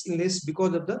has this illness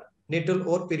because of the natal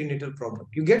or perinatal problem.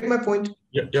 You get my point?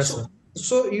 Yeah, yes, sir.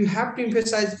 So you have to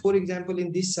emphasize, for example,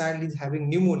 in this child is having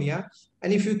pneumonia,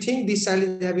 and if you think this child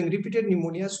is having repeated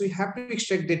pneumonia, so you have to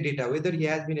extract the data, whether he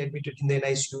has been admitted in the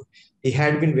NICU, he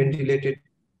had been ventilated.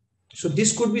 So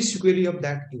this could be sequelae of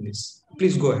that illness.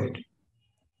 Please go ahead.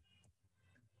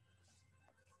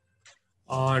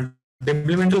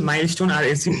 Developmental milestones are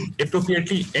achieved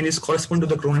appropriately and is correspond to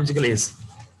the chronological age.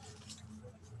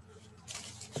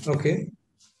 Okay.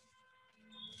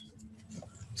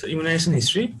 So immunization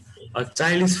history. A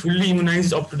child is fully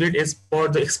immunized up to date as per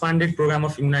the expanded program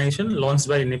of immunization launched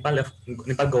by Nepal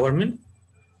government.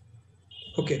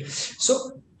 Okay.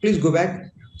 So please go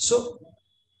back. So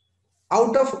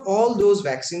out of all those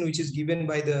vaccines which is given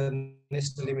by the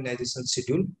National Immunization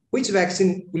Schedule, which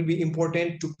vaccine will be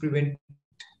important to prevent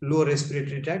lower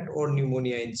respiratory tract or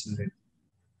pneumonia in children?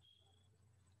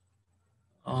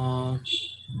 So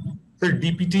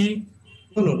DPT.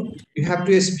 No. You have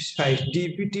to specify.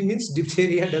 DPT means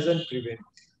diphtheria doesn't prevent.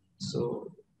 So,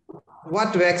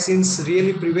 what vaccines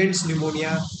really prevents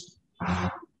pneumonia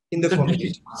in the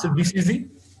community? So BCG?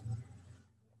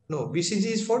 No, BCG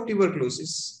is for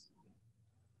tuberculosis.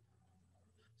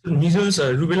 So measles,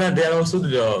 rubella, they are also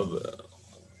the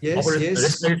yes.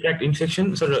 respiratory tract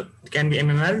infection. So it can be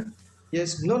MMR.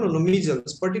 Yes, no,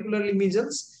 measles, particularly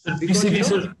measles. So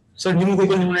BCG, so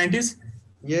pneumococcal pneumonitis.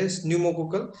 Yes,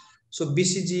 pneumococcal. So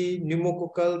BCG,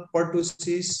 pneumococcal,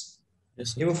 pertussis,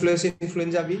 yes, Haemophilus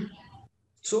influenza B.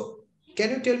 So can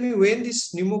you tell me when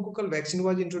this pneumococcal vaccine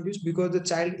was introduced? Because the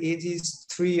child age is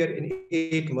 3 years and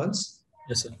 8 months.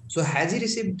 Yes, sir. So has he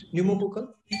received pneumococcal?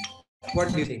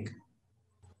 What do you think?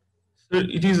 So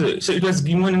it is. So it was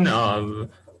given in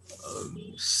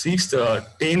 6th,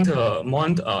 10th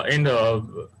month, and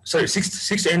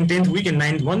 6th and 10th week and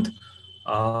 9th month.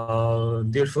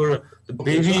 Therefore, the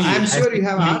baby. So I'm sure you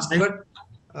have asked, but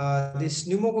this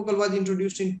pneumococcal was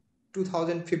introduced in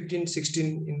 2015,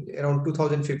 16, around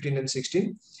 2015 and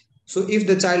 16. So if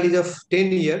the child is of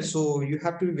 10 years, so you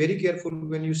have to be very careful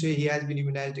when you say he has been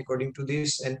immunized according to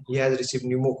this and he has received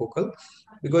pneumococcal,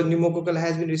 because pneumococcal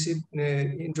has been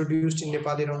introduced in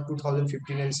Nepal around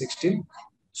 2015 and 16.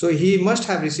 So he must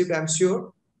have received, I'm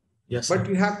sure. Yes. But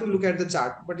you have to look at the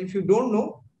chart. But if you don't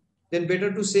know, then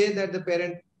better to say that the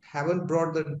parent haven't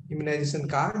brought the immunization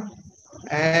card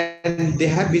and they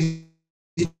have visited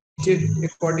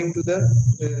according to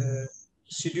the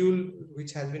schedule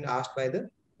which has been asked by the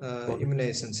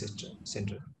immunization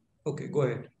center. Okay, go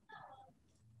ahead.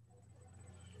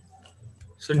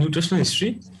 So nutritional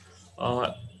history,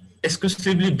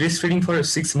 exclusively breastfeeding for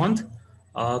 6 months.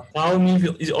 Cow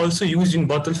milk is also used in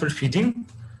bottles for feeding.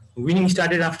 Weaning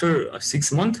started after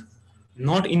 6 months.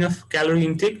 Not enough calorie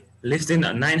intake, less than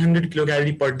 900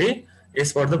 kilocalorie per day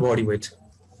as per the body weight.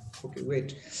 Okay,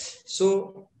 wait.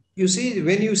 So you see,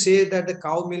 when you say that the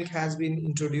cow milk has been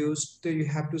introduced, you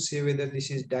have to say whether this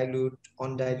is dilute,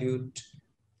 undilute.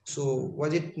 So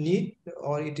was it neat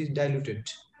or it is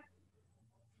diluted?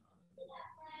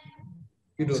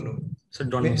 You don't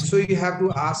know. So you have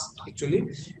to ask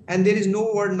actually. And there is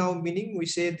no word now meaning. We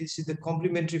say this is the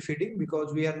complementary feeding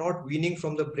because we are not weaning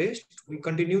from the breast. We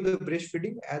continue the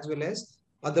breastfeeding as well as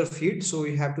other feed. So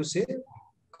we have to say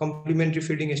complementary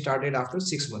feeding started after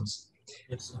 6 months.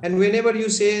 Yes, and whenever you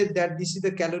say that this is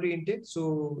the calorie intake,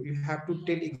 so you have to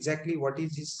tell exactly what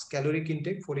is his caloric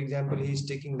intake. For example, he is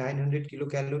taking 900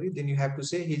 kilocalorie, then you have to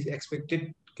say his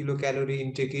expected kilocalorie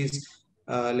intake is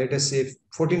let us say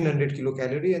 1400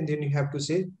 kilocalorie, and then you have to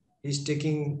say he's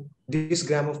taking this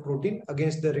gram of protein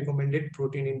against the recommended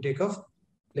protein intake of,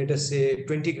 let us say,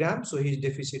 20 grams, so he's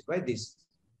deficit by this.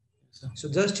 So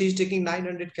just he's taking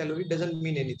 900 calorie doesn't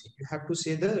mean anything. You have to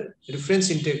say the reference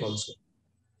intake also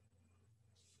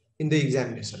in the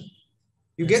examination.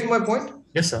 You get my point?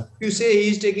 Yes, sir. You say he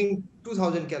is taking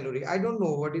 2000 calorie. I don't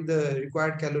know what is the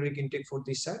required caloric intake for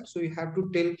this child. So you have to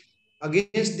tell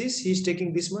against this, he is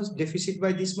taking this much, deficit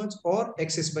by this much, or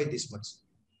excess by this much.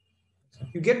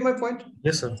 You get my point?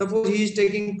 Yes, sir. Suppose he is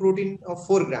taking protein of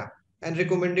 4 gram and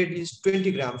recommended is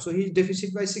 20 grams. So he is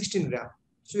deficit by 16 gram.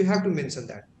 So you have to mention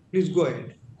that. Please go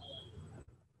ahead.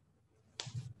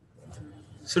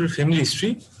 So family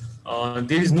history,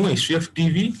 there is no history of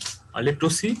TB,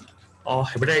 leprosy, or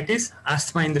hepatitis,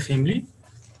 asthma in the family.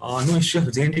 No history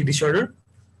of genetic disorder.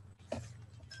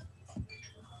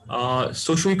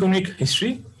 Socioeconomic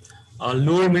history,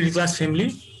 lower middle class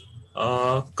family,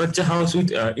 kacha house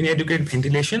with inadequate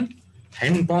ventilation,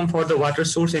 hand pump for the water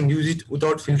source and use it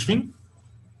without filtering.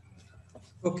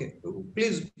 Okay,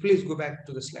 please go back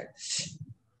to the slide.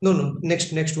 No,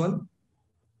 next one.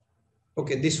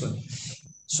 Okay, this one.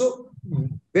 So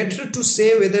better to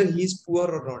say whether he is poor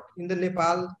or not. In the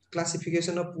Nepal,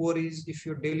 classification of poor is if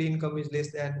your daily income is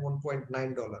less than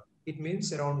 $1.9. It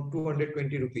means around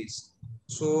 220 rupees.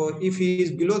 So if he is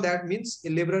below that, means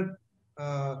a laborer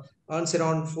earns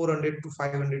around 400 to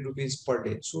 500 rupees per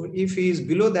day. So if he is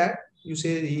below that, you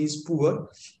say he is poor.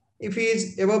 If he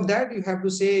is above that, you have to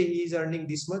say he is earning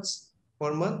this much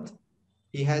per month.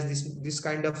 He has this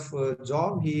kind of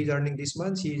job. He is earning this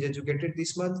much. He is educated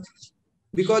this month.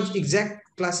 Because exact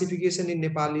classification in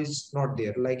Nepal is not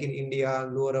there. Like in India,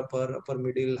 lower, upper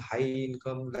middle, high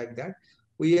income, like that.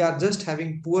 We are just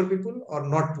having poor people or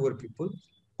not poor people.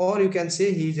 Or you can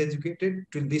say he is educated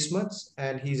till this much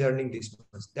and he is earning this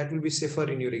much. That will be safer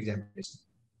in your examination.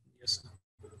 Yes.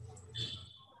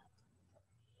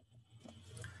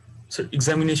 So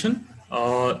examination.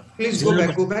 Please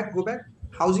go back.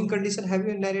 Housing condition, have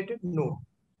you narrated? No.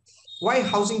 Why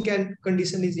housing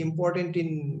condition is important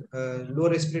in lower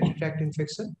respiratory tract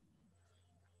infection?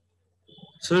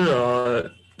 So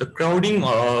the crowding,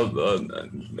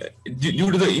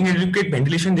 due to the inadequate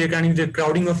ventilation, there can be the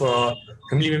crowding of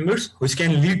family members, which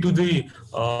can lead to the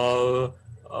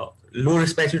lower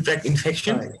respiratory tract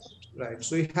infection. Right.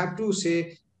 So you have to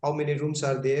say how many rooms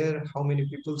are there, how many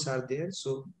peoples are there.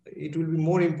 So it will be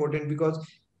more important, because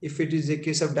if it is a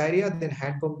case of diarrhea, then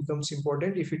hand pump becomes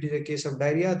important. If it is a case of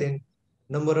diarrhea, then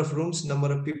number of rooms,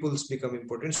 number of peoples become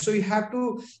important. So you have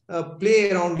to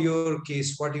play around your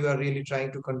case, what you are really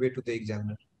trying to convey to the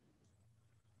examiner.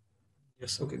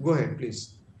 Yes. Okay, go ahead,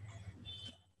 please.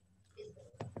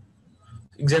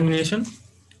 Examination.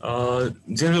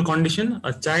 General condition: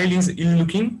 a child is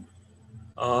ill-looking,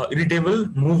 irritable,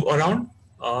 move around.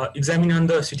 Examine on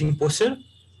the sitting posture.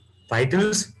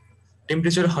 Vitals: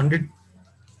 temperature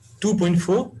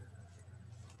 102.4.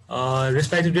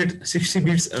 Respiratory rate 60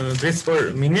 breaths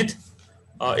per minute.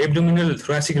 Abdominal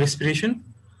thoracic respiration.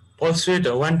 Pulse rate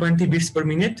 120 beats per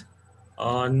minute.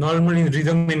 Normal in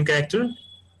rhythm and character.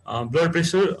 Blood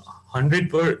pressure 100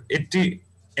 per 80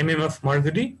 mm of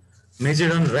mercury.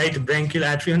 Measured on right branchial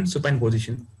artery and supine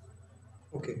position.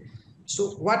 Okay.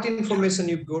 So what information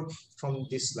you got from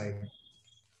this slide?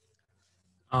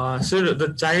 Sir,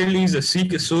 the child is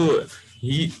sick, so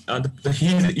he is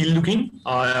ill-looking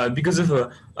because of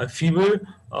a fever,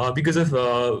 because of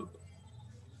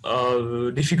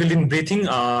difficulty in breathing.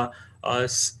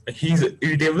 He is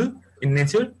irritable in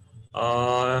nature.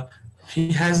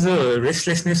 He has a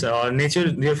restlessness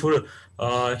nature, therefore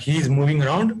he is moving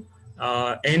around.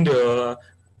 And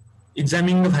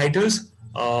examining the vitals,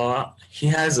 he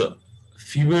has a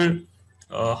fever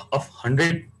of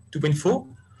 102.4.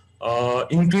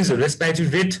 Increased respiratory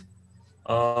rate,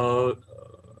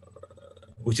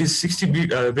 which is 60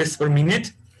 breaths per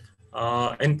minute,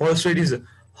 and pulse rate is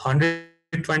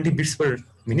 120 beats per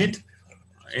minute,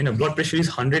 and blood pressure is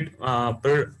 100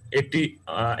 per 80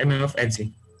 mm of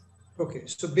Hg. Okay,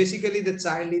 so basically the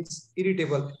child is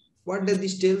irritable. What does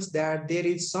this tells? That there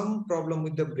is some problem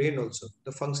with the brain also,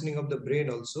 the functioning of the brain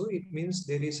also. It means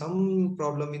there is some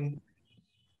problem in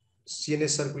CNS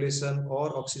circulation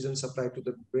or oxygen supply to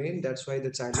the brain. That's why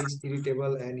the child is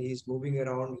irritable and he is moving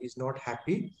around, he's not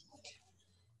happy.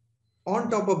 On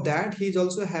top of that, he is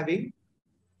also having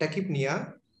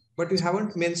tachypnea, but you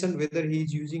haven't mentioned whether he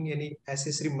is using any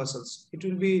accessory muscles. It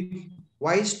will be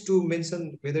wise to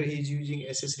mention whether he is using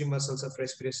accessory muscles of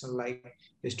respiration like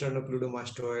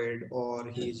sternocleidomastoid, or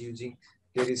he is using,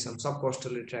 there is some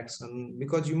subcostal retraction,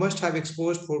 because you must have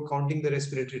exposed for counting the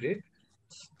respiratory rate.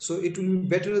 So it will be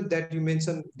better that you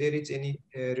mention there is any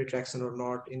retraction or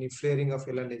not, any flaring of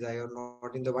LNHI or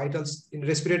not in the vitals, in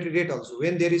respiratory rate also,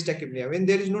 when there is tachypnea. When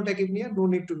there is no tachypnea, no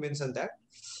need to mention that.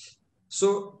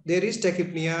 So there is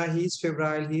tachypnea, he is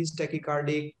febrile, he is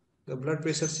tachycardic, the blood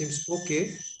pressure seems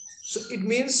okay. So it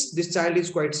means this child is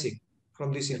quite sick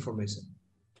from this information.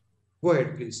 Go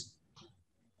ahead, please.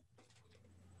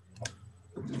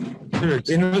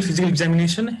 General physical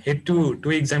examination, head to toe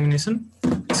examination,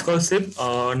 skull shape,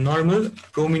 normal,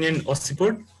 prominent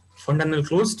occiput, fundamental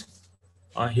closed,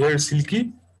 hair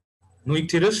silky, no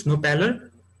icterus, no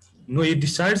pallor, no air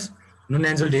discharge, no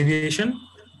nasal deviation,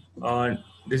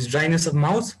 there's dryness of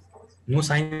mouth, no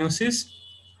cyanosis,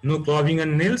 no clogging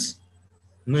on nails,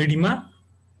 no edema,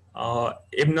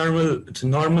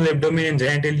 normal abdomen and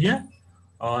genitalia,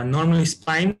 normal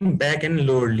spine, back and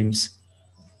lower limbs.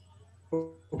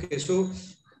 Okay, so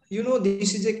you know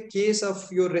this is a case of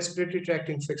your respiratory tract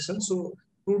infection. So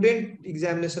prudent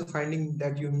examination finding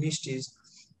that you missed is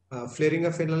flaring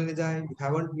of LNHI. You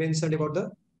haven't mentioned about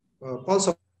the pulse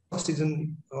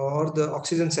oxygen or the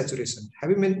oxygen saturation. Have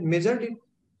you measured it?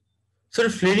 Sir,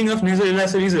 flaring of nasal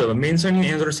elixir is mentioned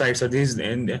in other sites. So there's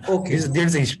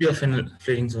a history of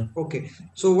flaring, sir. Okay.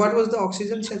 So what was the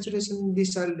oxygen saturation in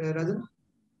this child, Rajan?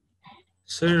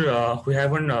 Sir, we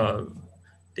haven't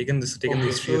taken the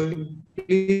history. So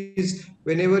please,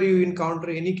 whenever you encounter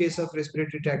any case of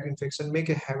respiratory tract infection, make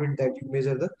a habit that you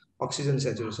measure the oxygen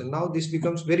saturation. Now this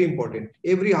becomes very important.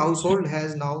 Every household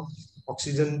has now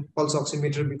oxygen pulse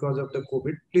oximeter because of the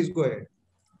COVID. Please go ahead.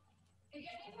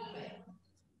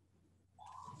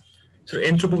 So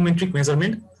anthropometric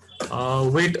measurement,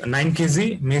 weight 9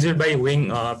 kg measured by weighing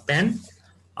pan,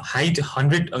 height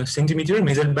 100 centimeter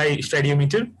measured by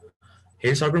stradiometer,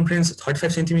 head circumference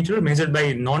 35 centimeter measured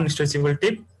by non-stretchable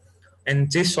tape,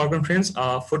 and chest circumference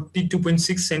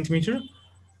 42.6 centimeter,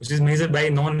 which is measured by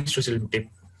non-stretchable tape.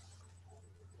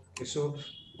 Okay, so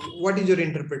what is your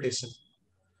interpretation?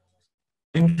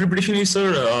 Interpretation is,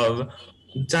 sir,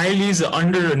 child is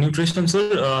under nutrition,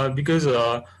 sir, because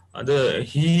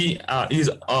he is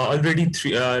already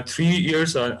 3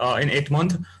 years in 8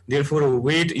 months. Therefore,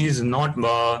 weight is not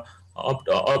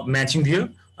up matching there.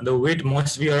 The weight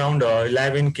must be around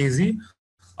 11 kg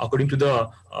according to the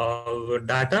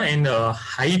data, and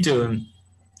height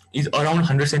is around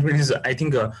 100 centimeters. I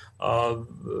think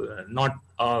not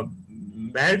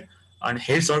bad, and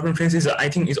head circumference is, I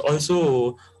think, is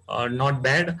also not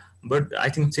bad, but I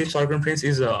think chest circumference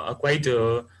is quite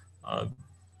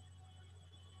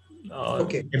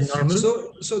okay. abnormal.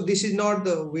 So this is not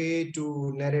the way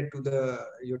to narrate to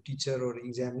your teacher or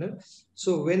examiner.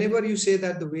 So whenever you say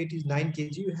that the weight is 9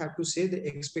 kg, you have to say the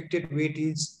expected weight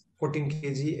is 14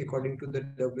 kg according to the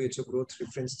WHO growth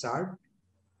reference chart.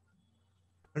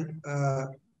 And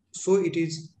so it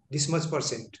is this much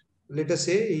percent. Let us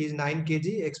say he is 9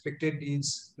 kg, expected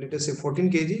is, let us say 14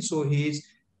 kg. So he is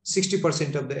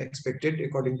 60% of the expected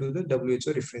according to the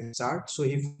WHO reference chart. So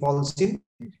he falls in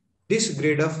this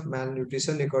grade of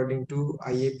malnutrition according to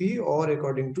IAP or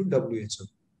according to WHO.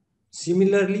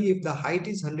 Similarly, if the height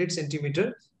is 100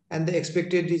 centimeter and the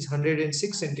expected is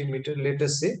 106 centimeter, let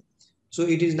us say, so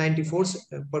it is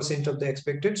 94% of the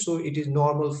expected. So it is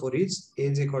normal for his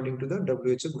age according to the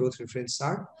WHO growth reference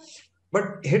chart.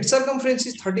 But head circumference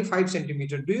is 35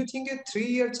 centimeter. Do you think a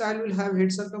 3-year child will have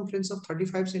head circumference of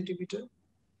 35 centimeter?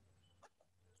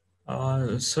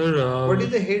 Sir, what is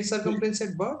the head circumference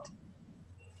at birth?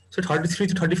 So 33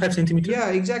 to 35 centimeters. Yeah,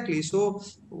 exactly. So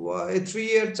a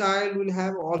 3-year child will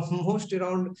have almost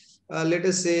around, let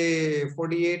us say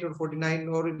 48 or 49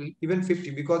 or even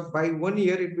 50, because by 1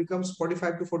 year it becomes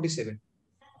 45 to 47.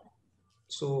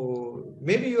 So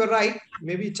maybe you are right.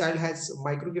 Maybe child has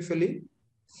microcephaly.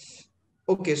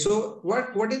 Okay, so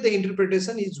what is the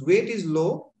interpretation? Is weight is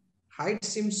low, height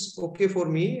seems okay for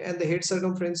me, and the head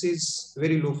circumference is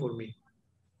very low for me.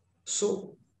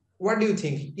 So what do you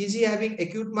think? Is he having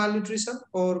acute malnutrition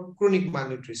or chronic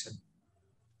malnutrition?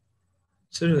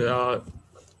 Sir,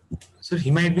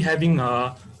 he might be having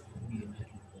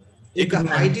if the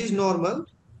height is normal,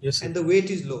 yes, sir, and the weight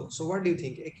is low. So what do you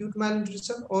think? Acute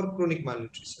malnutrition or chronic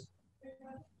malnutrition?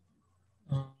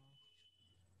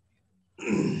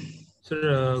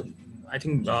 Sir, I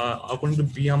think according to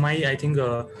BMI, I think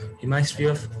he might be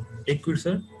of acute,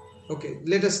 sir. Okay,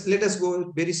 let us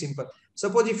go very simple.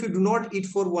 Suppose if you do not eat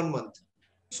for 1 month,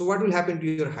 so what will happen to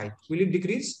your height? Will it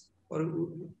decrease or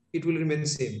it will remain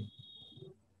same?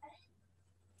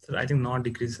 Sir, I think not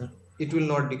decrease, sir. It will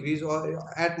not decrease, or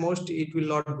at most it will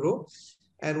not grow.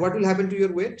 And what will happen to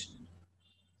your weight?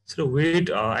 So weight,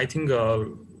 I think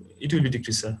it will be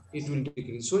decreased, sir. It will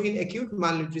decrease. So in acute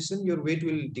malnutrition, your weight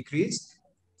will decrease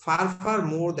far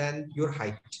more than your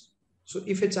height. So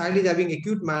if a child is having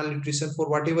acute malnutrition for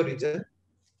whatever reason,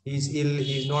 he is ill,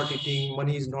 he is not eating,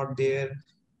 money is not there,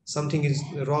 something is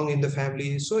wrong in the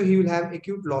family, so he will have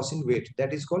acute loss in weight.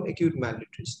 That is called acute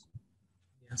malnutrition.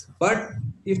 Yes, sir. But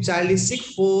if child is sick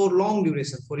for long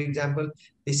duration, for example,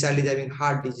 this child is having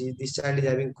heart disease, this child is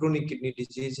having chronic kidney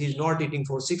disease, he is not eating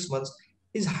for 6 months,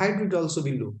 his height will also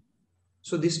be low.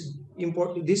 So this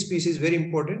piece is very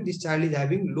important. This child is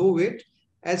having low weight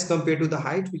as compared to the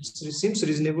height, which seems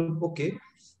reasonable, okay.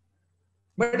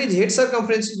 But his head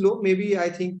circumference is low. Maybe I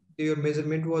think your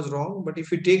measurement was wrong. But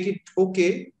if you take it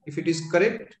okay, if it is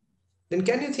correct, then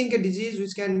can you think a disease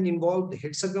which can involve the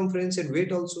head circumference and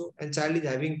weight also, and child is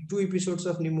having 2 episodes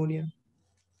of pneumonia?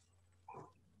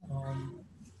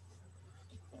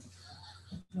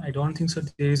 I don't think so.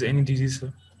 There is any disease,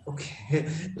 sir. Okay.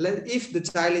 If the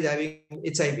child is having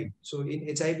HIV, so in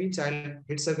HIV, child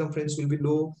head circumference will be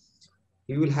low.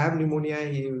 He will have pneumonia.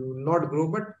 He will not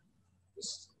grow, but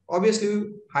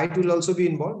obviously height will also be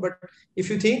involved. But if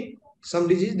you think some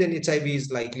disease, then HIV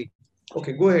is likely.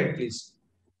 Okay, go ahead, please.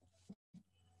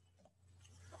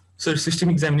 So system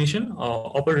examination,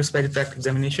 upper respiratory tract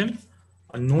examination,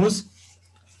 nose,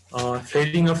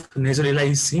 flaring of nasal villi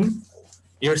is seen,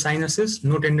 ear sinuses,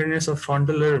 no tenderness of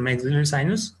frontal or maxillary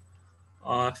sinus,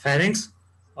 pharynx,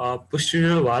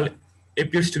 posterior wall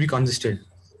appears to be congested.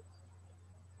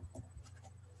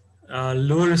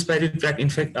 Lower respiratory tract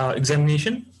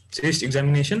examination, chest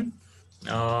examination,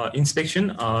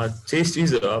 inspection, chest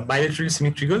is bilaterally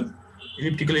symmetrical,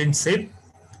 elliptical in shape,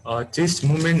 chest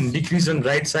movement decrease on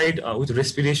right side with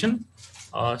respiration,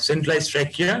 centralized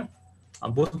trachea,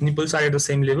 both nipples are at the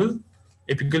same level,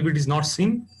 apical bead is not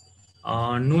seen,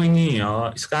 no any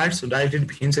scars, dilated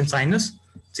veins and sinus,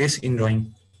 chest in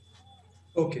drawing.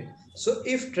 Okay, so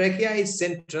if trachea is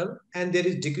central and there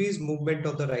is decreased movement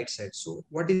on the right side, so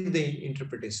what is the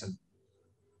interpretation?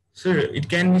 Sir, it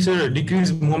can be, sir,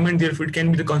 decreased movement, therefore it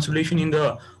can be the consolidation in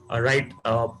the right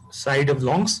side of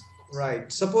lungs.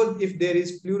 Right. Suppose if there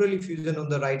is pleural effusion on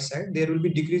the right side, there will be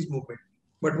decreased movement.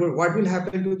 But what will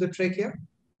happen to the trachea?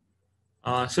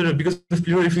 Sir, because of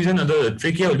pleural effusion, the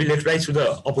trachea will be lateralized to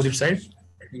the opposite side.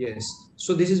 Yes.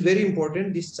 So this is very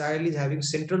important. This child is having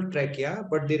central trachea,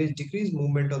 but there is decreased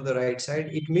movement on the right side.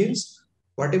 It means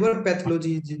whatever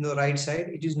pathology is in the right side,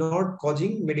 it is not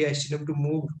causing mediastinum to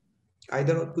move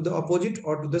either to the opposite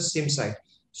or to the same side.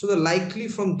 So the likely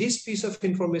from this piece of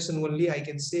information only, I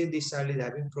can say this child is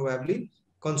having probably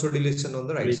consolidation on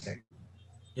the right side.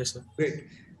 Yes, sir. Great.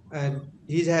 And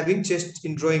he's having chest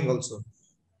in drawing also.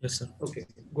 Yes, sir. Okay,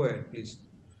 go ahead, please.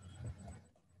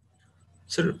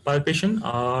 Sir, palpation,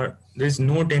 there is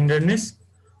no tenderness,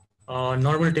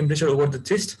 normal temperature over the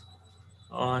chest,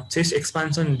 chest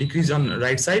expansion decrease on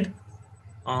right side,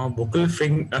 vocal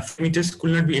fragments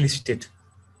could not be elicited.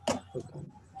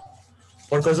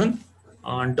 Percussion,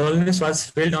 dullness was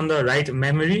felt on the right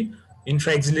mammary,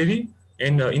 infraaxillary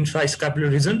and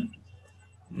infrascapular region.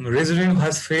 Resonance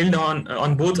has failed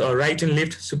on both right and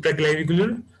left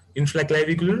supraclavicular,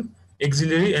 infraclavicular,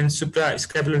 axillary and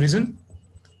suprascapular region.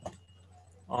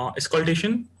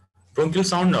 Auscultation, bronchial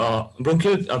sound,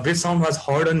 bronchial breath sound was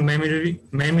heard on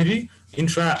mammary,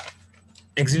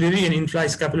 infra-axillary and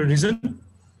infrascapular region.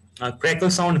 Crackle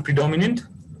sound predominant.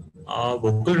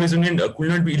 Vocal resonance could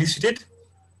not be elicited.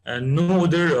 No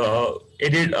other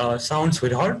added sounds were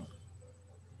heard.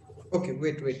 Okay,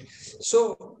 wait.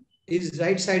 So his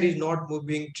right side is not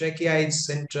moving, trachea is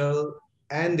central,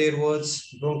 and there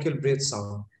was bronchial breath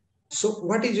sound. So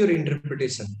what is your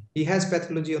interpretation? He has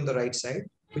pathology on the right side,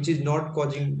 which is not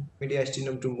causing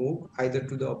mediastinum to move either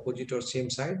to the opposite or same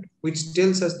side, which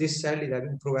tells us this child is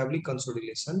having probably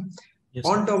consolidation. Yes,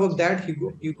 on top of that,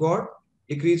 you got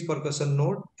decreased percussion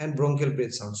node and bronchial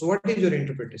breath sound. So what is your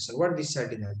interpretation? What this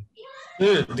child is having?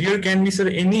 There can be, sir,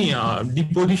 any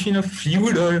deposition of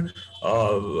fluid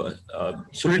or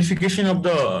solidification of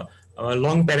the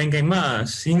lung parenchyma,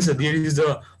 since there is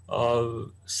the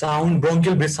sound,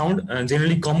 bronchial breath sound,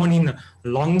 generally common in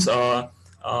lungs of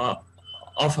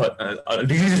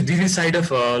disease side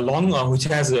of lung, which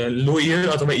has low ear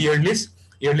or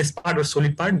earless part or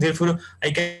solid part. Therefore,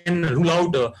 I can rule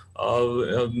out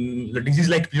the disease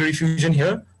like pleural effusion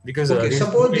here. Because okay,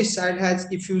 suppose this child has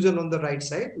effusion on the right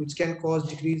side, which can cause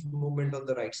decreased movement on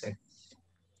the right side.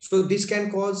 So this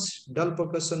can cause dull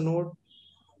percussion node.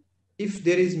 if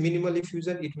there is minimal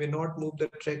effusion, it may not move the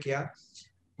trachea.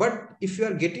 But if you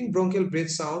are getting bronchial breath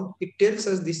sound, it tells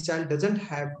us this child doesn't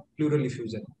have pleural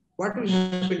effusion. What will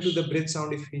happen to the breath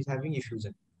sound if he is having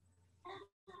effusion?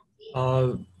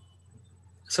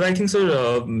 Sir, I think, sir,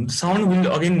 sound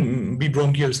will again be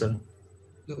bronchial, sir.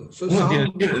 So No,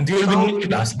 sound there will be will no be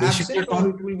blast. absent or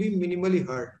it will be minimally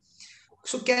heard.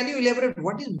 So can you elaborate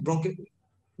what is bronchial?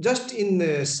 Just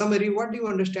in summary, what do you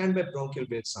understand by bronchial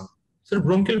breath sound? Sir,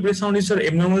 bronchial breath sound is an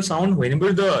abnormal sound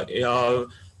whenever the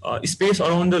space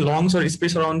around the lungs or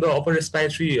space around the upper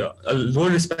respiratory, lower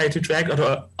respiratory tract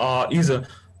is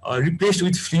replaced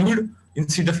with fluid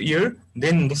instead of air.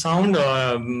 Then the sound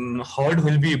heard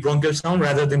will be bronchial sound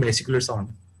rather than vesicular sound.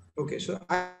 Okay, so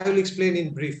I will explain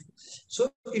in brief.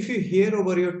 So if you hear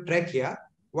over your trachea,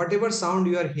 whatever sound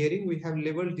you are hearing, we have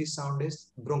labeled this sound as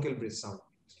bronchial breath sound.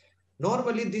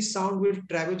 Normally, this sound will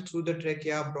travel through the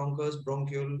trachea, bronchus,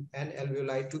 bronchiole, and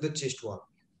alveoli to the chest wall.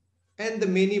 And the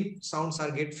many sounds are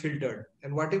get filtered.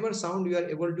 And whatever sound you are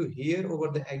able to hear over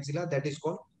the axilla, that is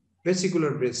called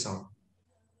vesicular breath sound.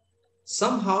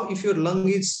 Somehow, if your lung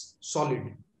is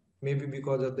solid, maybe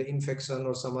because of the infection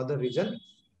or some other reason,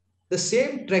 the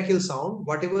same tracheal sound,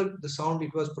 whatever the sound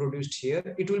it was produced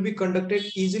here, it will be conducted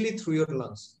easily through your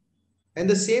lungs. And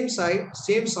the same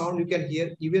sound you can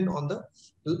hear even on the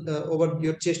over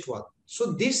your chest wall.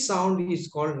 So this sound is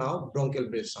called now bronchial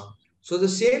breath sound. So the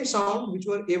same sound which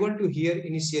we were able to hear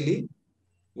initially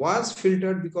was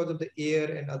filtered because of the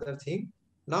air and other thing.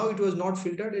 Now it was not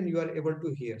filtered and you are able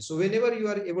to hear. So whenever you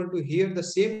are able to hear the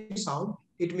same sound,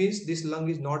 it means this lung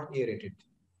is not aerated.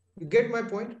 You get my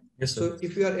point? Yes, sir. So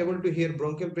if you are able to hear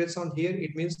bronchial breath sound here,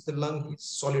 it means the lung is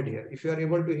solid here. If you are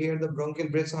able to hear the bronchial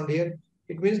breath sound here,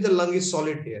 it means the lung is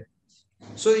solid here.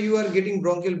 So you are getting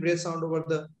bronchial breath sound over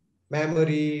the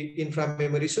mammary,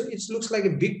 inframammary. So it looks like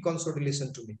a big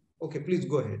consolidation to me. Okay, please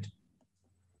go ahead.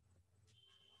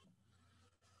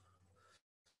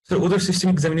 So other system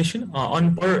examination,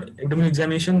 on per abdominal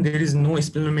examination, there is no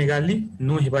splenomegaly,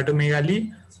 no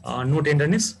hepatomegaly, no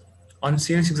tenderness. On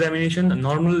CNS examination,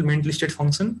 normal mental state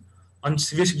function. On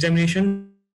CVS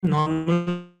examination,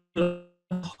 normal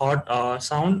heart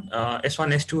sound,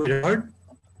 S1, S2 is heard.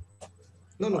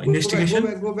 No,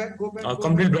 Investigation, go back.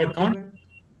 complete blood count.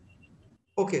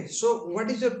 Okay, so what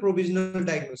is your provisional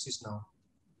diagnosis now?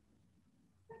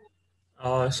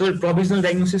 So provisional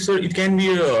diagnosis, sir, it can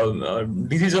be a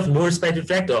disease of lower respiratory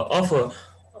tract of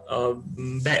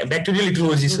bacterial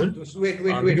etiology, sir.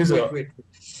 Wait.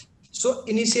 So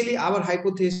initially our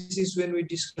hypothesis when we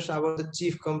discussed about the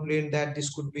chief complaint that this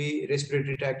could be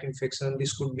respiratory tract infection,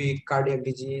 this could be cardiac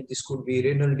disease, this could be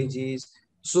renal disease.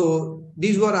 So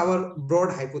these were our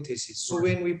broad hypotheses. So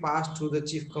when we passed through the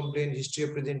chief complaint, history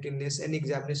of present illness and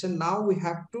examination, now we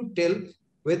have to tell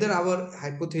whether our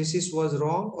hypothesis was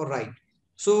wrong or right.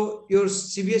 So your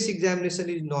CVS examination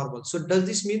is normal. So does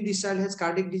this mean this child has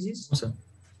cardiac disease? No, sir.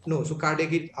 No, so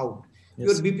cardiac is out. Yes.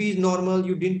 Your BP is normal,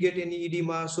 you didn't get any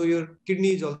edema, so your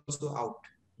kidney is also out.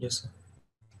 Yes, sir.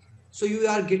 So you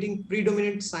are getting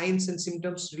predominant signs and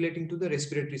symptoms relating to the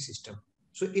respiratory system.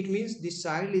 So it means this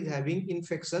child is having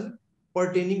infection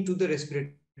pertaining to the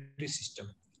respiratory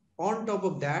system. On top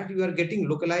of that, you are getting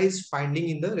localized finding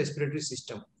in the respiratory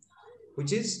system,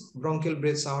 which is bronchial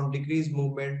breath sound, decreased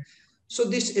movement. So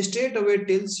this straight away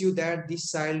tells you that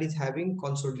this child is having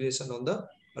consolidation on the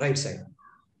right side.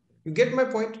 You get my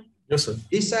point? Yes, sir.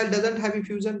 This child doesn't have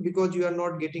effusion because you are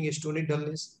not getting a stony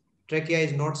dullness. Trachea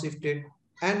is not shifted.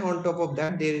 And on top of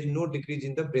that, there is no decrease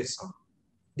in the breath sound.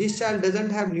 This child doesn't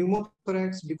have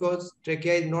pneumothorax because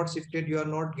trachea is not shifted. You are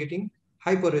not getting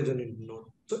hyperresonant node.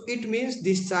 So it means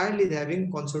this child is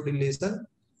having consolidation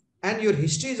and your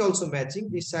history is also matching.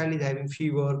 This child is having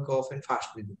fever, cough and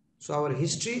fast breathing. So our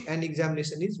history and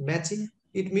examination is matching.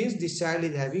 It means this child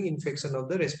is having infection of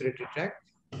the respiratory tract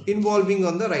involving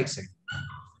on the right side.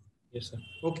 Yes, sir.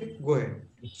 Okay, go ahead.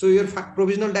 So your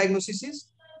provisional diagnosis is?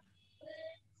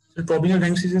 So provisional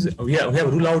diagnosis is we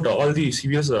have ruled out all the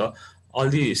CVS, all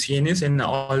the CNS and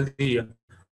all the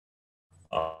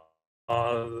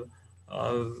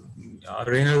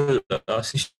renal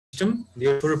system.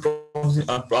 Therefore,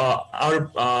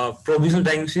 our provisional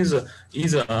diagnosis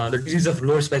is the disease of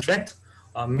lower respiratory tract,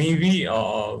 maybe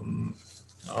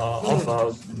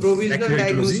provisional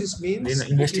diagnosis means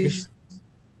investigation.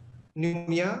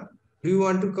 Pneumonia. Do you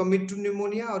want to commit to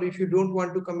pneumonia, or if you don't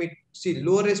want to commit, see,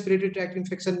 lower respiratory tract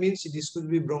infection means this could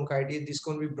be bronchitis, this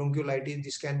can be bronchiolitis,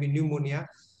 this can be pneumonia.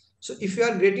 So if you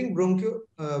are getting bronchial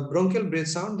breath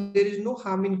sound, there is no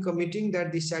harm in committing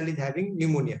that this child is having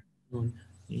pneumonia.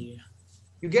 Yeah.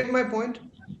 You get my point?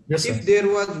 Yes, sir. If there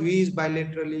was wheeze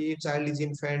bilaterally, child is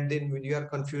infant, then you are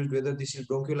confused whether this is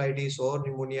bronchiolitis or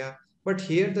pneumonia. But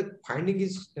here the finding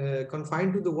is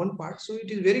confined to the one part. So it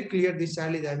is very clear this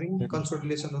child is having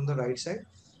consolidation on the right side.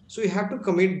 So you have to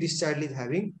commit this child is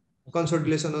having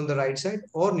consolidation on the right side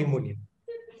or pneumonia.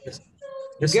 Yes.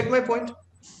 You Yes, get sir. my point?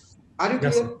 Are you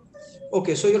Yes, clear? sir.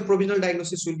 Okay, so your provisional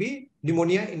diagnosis will be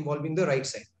pneumonia involving the right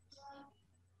side,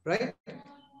 right?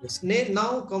 Yes.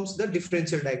 Now comes the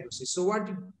differential diagnosis. So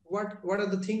what are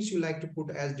the things you like to put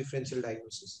as differential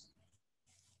diagnosis?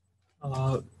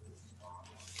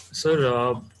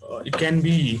 Sir, it can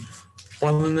be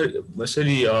pulmonary,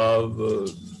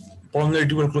 pulmonary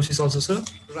tuberculosis also, sir.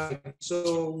 Right.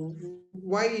 So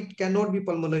why it cannot be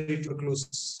pulmonary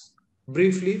tuberculosis?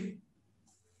 Briefly.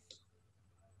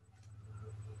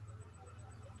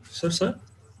 Sir.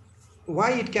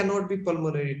 Why it cannot be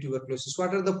pulmonary tuberculosis?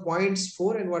 What are the points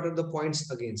for and what are the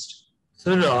points against?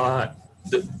 Sir,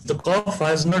 the cough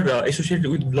is not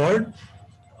associated with blood.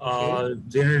 Okay.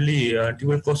 Generally,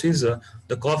 tuberculosis,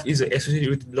 the cough is associated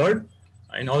with blood,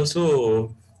 and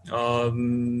also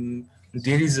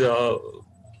there is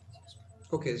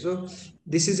Okay, so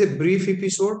this is a brief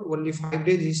episode, only 5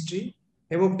 days history.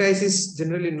 Hemoptysis is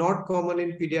generally not common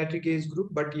in pediatric age group,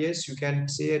 but yes, you can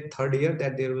say at third year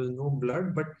that there was no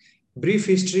blood, but brief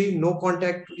history, no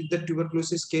contact with the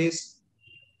tuberculosis case.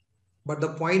 But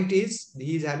the point is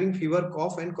he is having fever,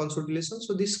 cough and consolidation.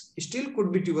 So this still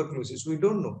could be tuberculosis. We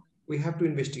don't know. We have to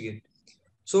investigate.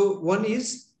 So one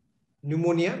is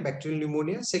pneumonia, bacterial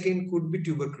pneumonia. Second could be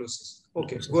tuberculosis.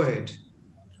 Okay, go ahead.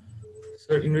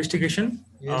 sir, investigation.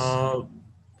 Yes.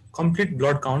 Complete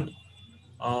blood count.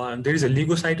 There is a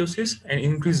leukocytosis and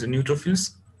increased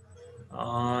neutrophils.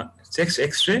 Chest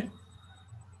X-ray.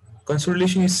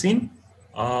 Consolidation is seen,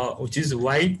 which is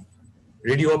white,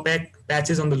 radio-opaque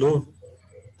patches on the lobe,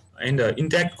 and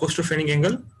intact costophrenic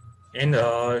angle, and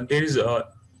there is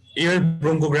air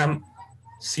bronchogram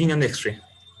seen on the X-ray.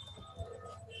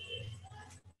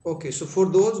 Okay, so for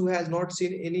those who has not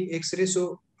seen any X-ray,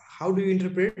 so how do you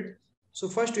interpret? So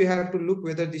first we have to look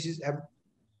whether this is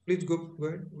please go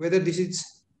ahead, whether this is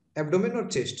abdomen or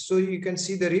chest. So you can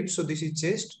see the ribs. So this is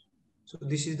chest. So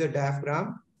this is the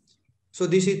diaphragm. So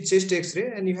this is chest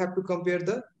X-ray, and you have to compare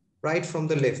the right from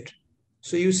the left.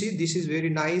 So you see this is very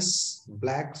nice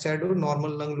black shadow,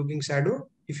 normal lung looking shadow.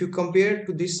 If you compare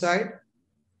to this side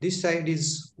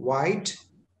is white,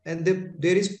 and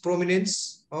there is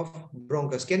prominence of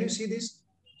bronchus. Can you see this?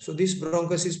 So this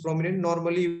bronchus is prominent.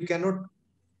 Normally you cannot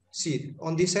see it.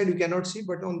 On this side you cannot see,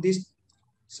 but on this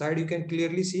side you can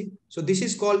clearly see. So this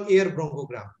is called air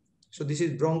bronchogram. So this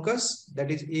is bronchus,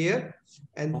 that is air,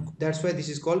 and that's why this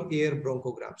is called air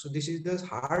bronchogram. So this is the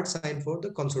hard sign for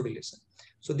the consolidation.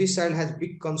 So this side has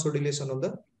big consolidation on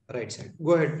the right side.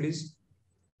 Go ahead, please.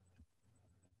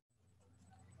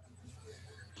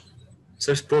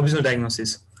 So it's provisional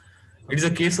diagnosis. It is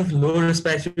a case of lower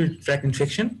respiratory tract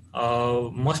infection,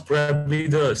 most probably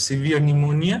the severe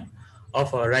pneumonia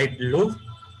of a right lobe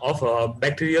of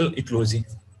bacterial eclogy.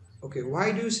 Okay,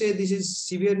 why do you say this is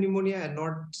severe pneumonia and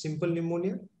not simple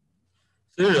pneumonia?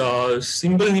 Sir,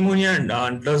 simple pneumonia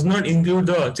does not include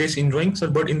the chest indrawing, sir,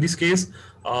 but in this case,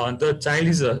 the child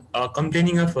is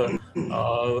complaining of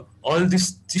all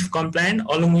this chief complaint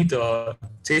along with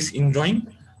chest indrawing,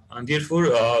 and therefore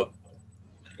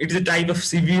it is a type of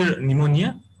severe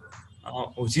pneumonia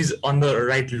which is on the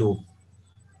right lobe.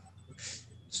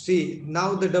 See,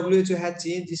 now the WHO has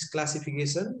changed this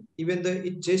classification. Even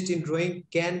the chest indrawing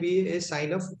can be a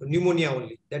sign of pneumonia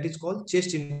only. That is called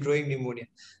chest indrawing pneumonia.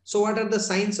 So what are the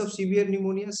signs of severe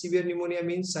pneumonia? Severe pneumonia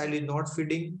means child is not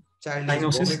feeding, child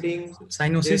is vomiting,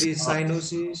 there is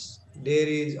cyanosis, there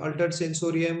is altered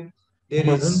sensorium, there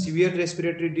is severe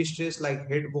respiratory distress like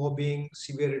head bobbing,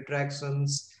 severe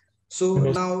retractions. So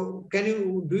now,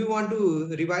 do you want to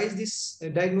revise this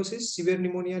diagnosis, severe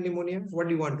pneumonia? What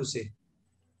do you want to say?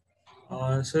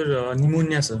 Sir,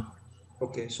 pneumonia, sir.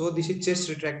 Okay, so this is chest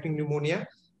retracting pneumonia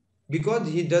because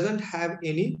he doesn't have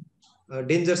any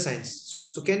danger signs.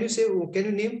 So can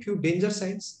you name few danger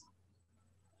signs?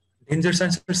 Danger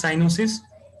signs are cyanosis,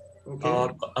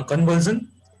 okay. A convulsion,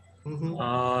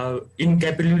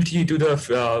 incapability to the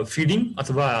feeding,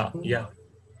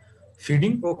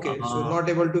 feeding. Okay, so not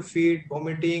able to feed,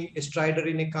 vomiting, stridor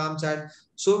in a calm child.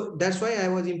 So that's why I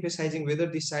was emphasizing whether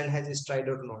this child has a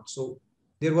stridor or not. So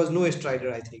there was no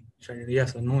stridor, I think.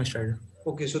 Yes, no stridor.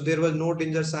 Okay, so there was no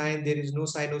danger sign. There is no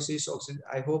cyanosis.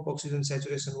 I hope oxygen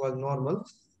saturation was normal.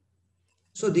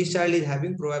 So this child is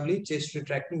having probably chest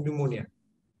retracting pneumonia.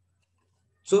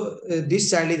 So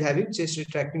this child is having chest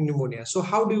retracting pneumonia. So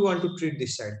how do you want to treat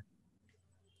this child?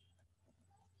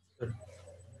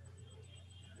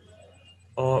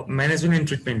 Management and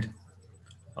treatment.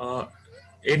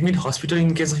 Admit hospital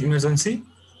in case of emergency.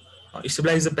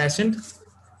 Stabilize the patient.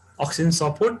 Oxygen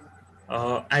support.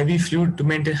 IV fluid to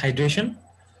maintain hydration.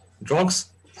 Drugs.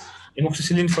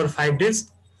 Amoxicillin for 5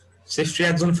 days.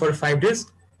 Ceftriaxone for 5 days.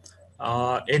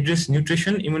 Address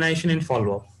nutrition, immunization, and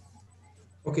follow-up.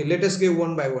 Okay, let us go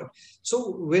one by one.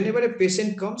 So whenever a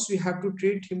patient comes, we have to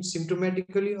treat him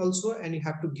symptomatically also, and you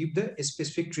have to give the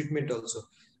specific treatment also.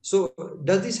 So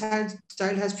does this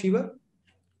child has fever?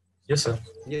 Yes, sir.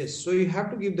 Yes, so you have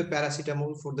to give the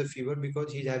paracetamol for the fever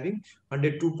because he's having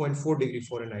 102.4 degree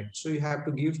Fahrenheit. So you have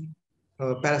to give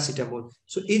paracetamol.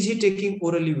 So is he taking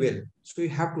orally well? So you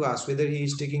have to ask whether he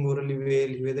is taking orally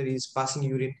well, whether he is passing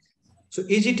urine. So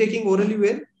is he taking orally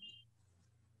well?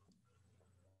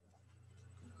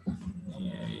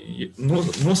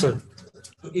 No, sir.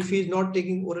 If he is not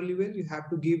taking orally well, you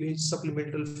have to give his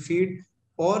supplemental feed,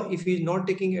 or if he is not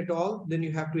taking at all, then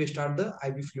you have to start the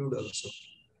IV fluid also.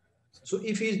 So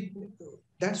if he,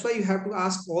 that's why you have to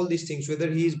ask all these things, whether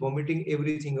he is vomiting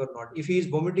everything or not. If he is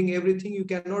vomiting everything, you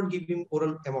cannot give him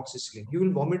oral amoxicillin. You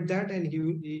will vomit that, and he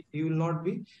will not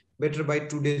be better by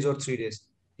 2 days or 3 days.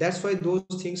 That's why those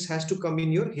things has to come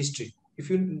in your history.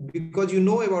 Because you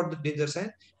know about the danger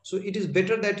sign, so it is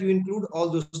better that you include all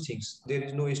those things. There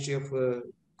is no history of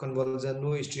convulsion,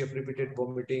 no history of repeated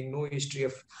vomiting, no history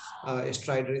of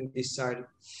stridor in this child.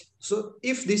 So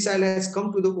if this child has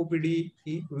come to the OPD,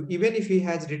 even if he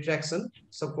has retraction,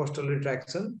 subcostal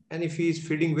retraction, and if he is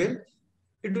feeding well,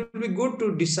 it will be good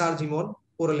to discharge him on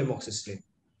oral amoxicillin.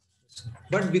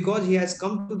 But because he has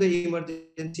come to the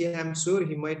emergency, I am sure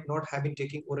he might not have been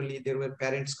taking orally. There were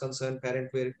parents concerned,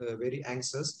 parents were very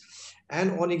anxious.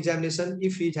 And on examination,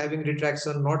 if he is having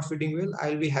retraction, not feeding well,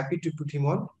 I'll be happy to put him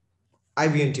on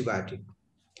IV antibiotic.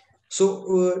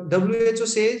 So WHO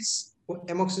says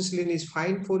amoxicillin is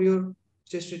fine for your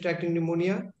chest retracting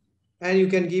pneumonia, and you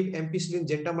can give ampicillin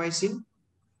gentamicin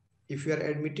if you are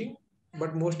admitting.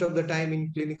 But most of the time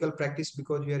in clinical practice,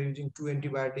 because we are using 2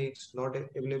 antibiotics, not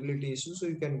availability issue, so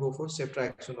you can go for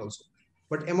ceftriaxone also.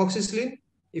 But amoxicillin,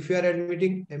 if you are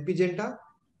admitting MP-Genta,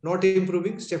 not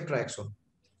improving, ceftriaxone.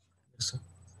 Yes, sir.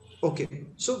 Okay,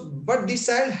 so but this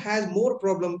child has more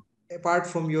problem apart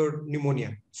from your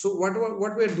pneumonia. So what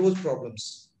were those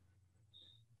problems?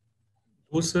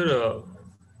 Those, sir,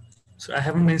 so I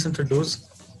haven't mentioned the dose.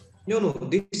 No,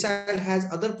 this child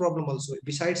has other problem also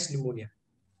besides pneumonia.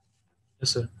 Yes,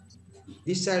 sir.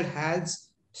 This child has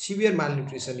severe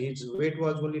malnutrition. His weight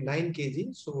was only 9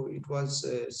 kg, so it was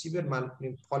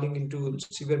falling into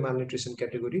severe malnutrition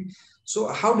category. So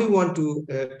how do you want to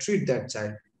treat that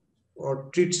child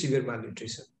or treat severe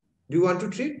malnutrition? Do you want to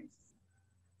treat?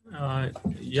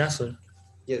 Yes, sir.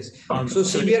 Yes. So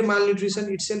severe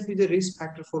malnutrition itself is a risk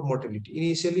factor for mortality.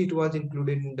 Initially, it was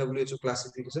included in WHO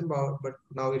classification, but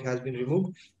now it has been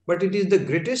removed. But it is the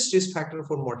greatest risk factor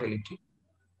for mortality.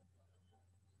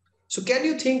 So can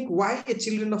you think why a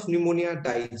children of pneumonia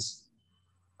dies?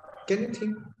 Can you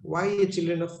think why a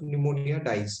children of pneumonia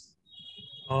dies?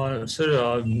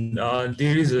 Sir,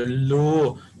 there is a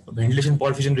low ventilation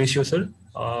perfusion ratio, sir.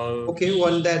 Okay,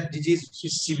 one, that disease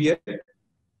is severe.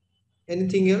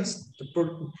 Anything else?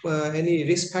 Any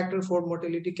risk factor for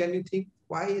mortality? Can you think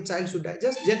why a child should die?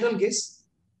 Just general guess.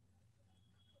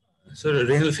 Sir,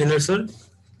 renal failure, sir.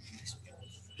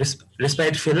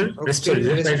 Respiratory failure.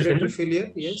 Okay, respiratory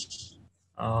failure. Yes.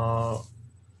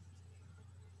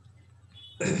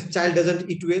 Child doesn't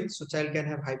eat well, so child can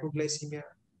have hypoglycemia.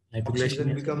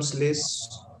 Oxygen becomes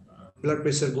less, blood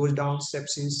pressure goes down,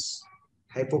 sepsis,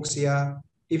 hypoxia.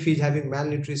 If he's having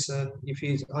malnutrition, if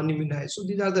he's unimmunized, so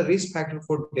these are the risk factors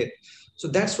for death. So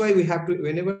that's why we have to,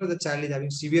 whenever the child is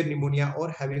having severe pneumonia or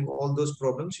having all those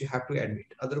problems, you have to admit.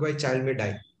 Otherwise, child may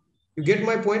die. You get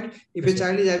my point? If a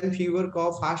child is having fever,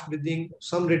 cough, fast breathing,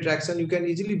 some retraction, you can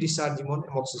easily discharge him on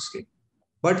amoxicillin.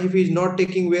 But if he is not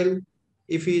taking well,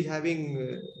 if he is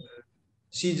having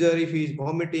seizure, if he is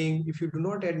vomiting, if you do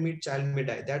not admit, child may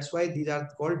die. That's why these are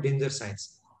called danger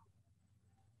signs.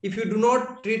 If you do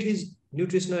not treat his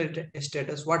nutritional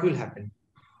status, what will happen?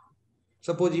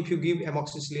 Suppose if you give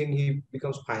amoxicillin, he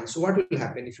becomes fine. So what will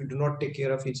happen if you do not take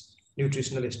care of his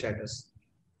nutritional status?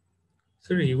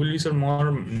 Sir, he will be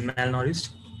more malnourished.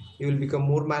 He will become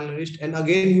more malnourished, and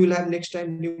again he will have next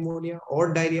time pneumonia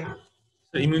or diarrhea.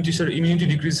 Immunity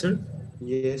decrease, sir.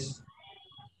 Yes.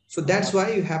 So that's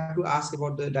why you have to ask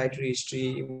about the dietary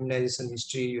history, immunization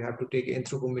history. You have to take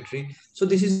anthropometry. So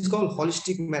this is called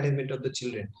holistic management of the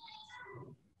children.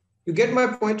 You get my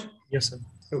point? Yes, sir.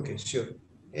 Okay, sure.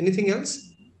 Anything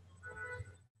else?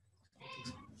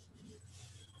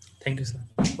 Thank you, sir.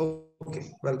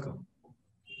 Okay, welcome.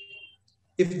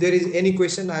 If there is any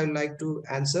question, I would like to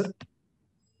answer.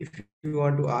 If you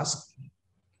want to ask.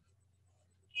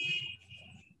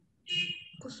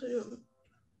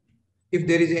 If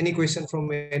there is any question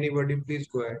from anybody, please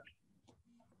go ahead.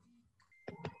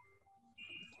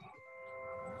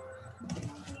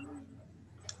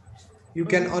 You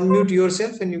can unmute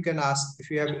yourself and you can ask if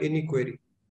you have any query.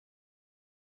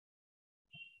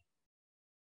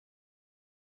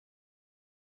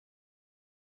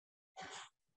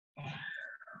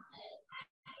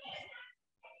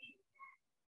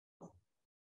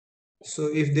 So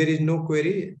if there is no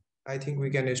query, I think we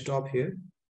can stop here.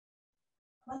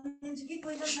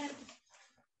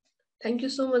 Thank you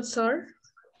so much, sir,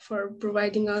 for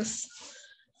providing us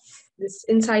this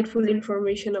insightful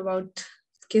information about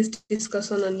case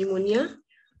discussion on pneumonia.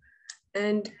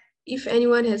 And if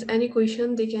anyone has any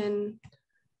question, they can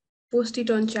post it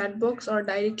on chat box or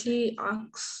directly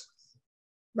ask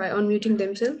by unmuting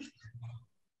themselves.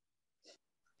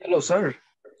 Hello, sir.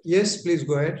 Yes, please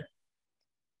go ahead.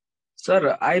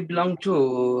 Sir, I belong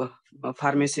to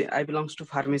pharmacy. I belongs to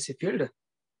pharmacy field.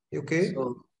 Okay.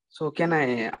 So can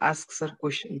I ask sir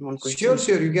one question?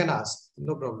 Sure, you can ask.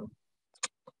 No problem.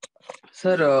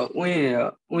 Sir,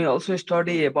 we also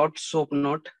study about soap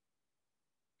note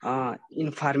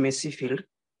in pharmacy field.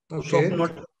 Okay.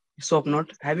 Soap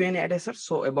note. Have you any idea, sir?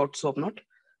 So about soap note?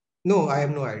 No, I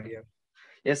have no idea.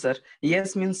 Yes, sir.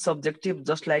 Yes means subjective,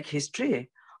 just like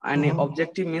history. And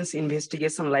objective means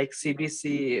investigation like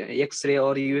CBC, X-ray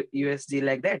or USG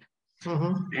like that.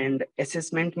 And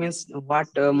assessment means what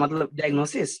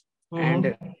diagnosis.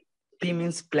 And P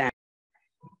means plan.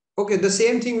 Okay, the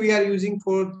same thing we are using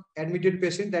for admitted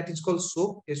patient, that is called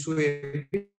SOAP,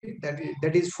 S-O-A-P,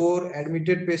 that is for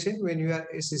admitted patient when you are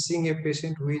assessing a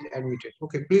patient who is admitted.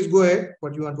 Okay, please go ahead.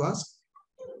 What you want to ask?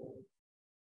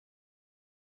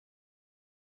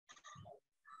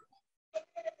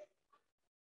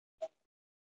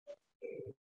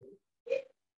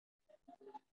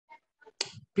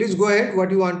 Please go ahead.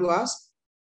 What you want to ask?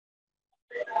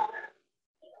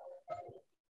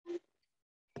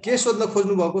 के सोध्न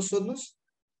खोज्नु भएको सोध्नुस्?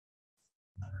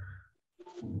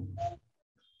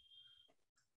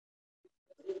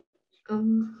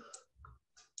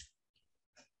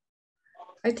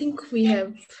 I think we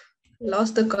have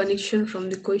lost the connection from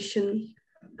the question.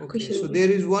 Okay, so there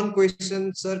is one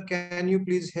question, sir. Can you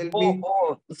please help me?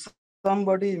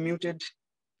 Somebody muted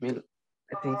me.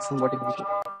 I think somebody muted.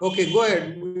 Okay, go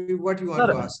ahead. What you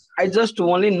want to ask? I just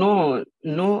only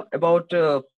know about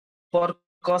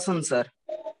percussion, sir.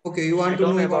 Okay, you want to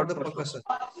know about the percussion.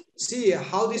 See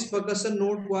how this percussion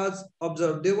note was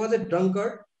observed. There was a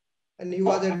drunkard and he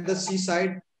was at the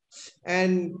seaside,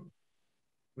 and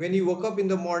when he woke up in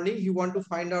the morning, he wanted to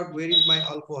find out where is my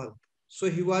alcohol. So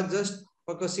he was just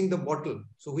percussing the bottle,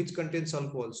 so which contains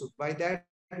alcohol. So by that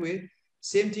way,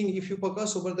 same thing, if you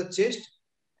percuss over the chest,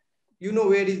 you know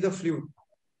where is the fluid.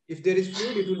 If there is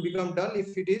fluid, it will become dull.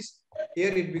 If it is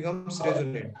air, it becomes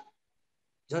resonant.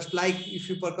 Just like if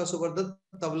you percuss over the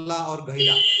tabla or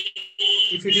ghaila.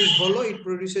 If it is hollow, it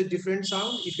produces different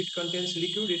sound. If it contains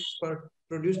liquid, it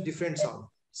produces different sound.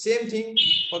 Same thing,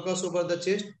 percuss over the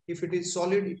chest. If it is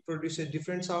solid, it produces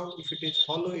different sound. If it is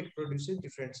hollow, it produces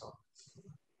different sound.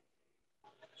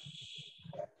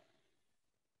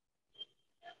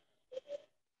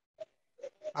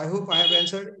 I hope I have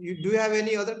answered. Do you have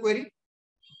any other query?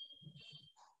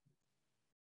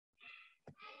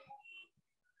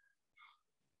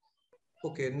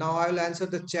 Okay, now I will answer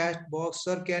the chat box.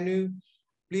 Sir, can you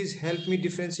please help me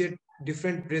differentiate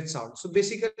different breath sounds? So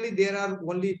basically, there are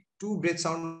only two breath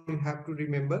sounds you have to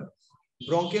remember: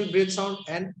 bronchial breath sound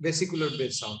and vesicular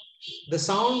breath sound. The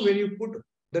sound when you put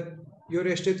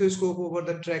your stethoscope over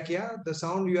the trachea, the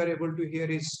sound you are able to hear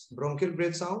is bronchial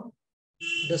breath sound.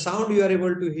 The sound you are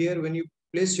able to hear when you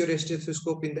place your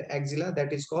stethoscope in the axilla,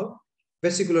 that is called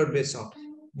vesicular breath sound.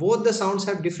 Both the sounds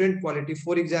have different quality.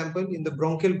 For example, in the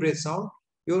bronchial breath sound,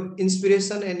 your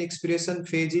inspiration and expiration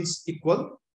phase is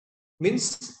equal.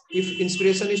 Means if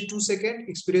inspiration is 2 seconds,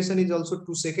 expiration is also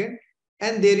 2 seconds,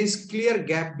 and there is clear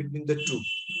gap between the two.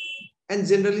 And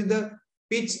generally the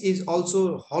pitch is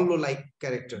also hollow-like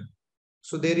character.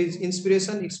 So there is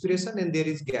inspiration, expiration, and there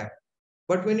is gap.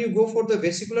 But when you go for the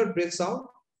vesicular breath sound,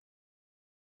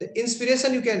 the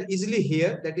inspiration you can easily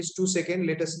hear, that is 2 seconds.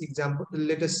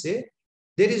 Let us say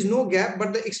there is no gap,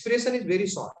 but the expiration is very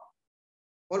short,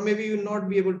 or maybe you will not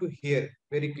be able to hear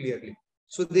very clearly.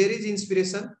 So there is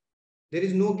inspiration, there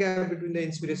is no gap between the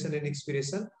inspiration and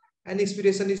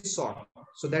expiration is short.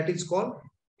 So that is called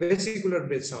vesicular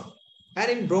breath sound.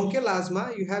 And in bronchial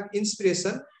asthma, you have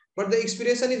inspiration, but the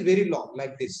expiration is very long,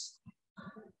 like this.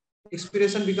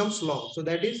 Expiration becomes long. So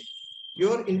that is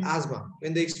you're in asthma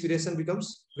when the expiration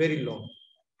becomes very long.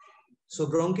 So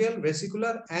bronchial,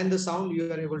 vesicular, and the sound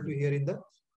you are able to hear in the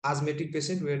asthmatic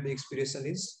patient where the expiration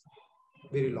is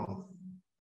very long.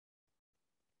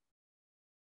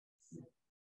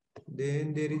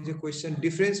 Then there is a question,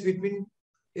 difference between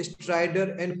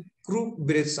stridor and crook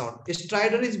breath sound.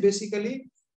 Stridor is basically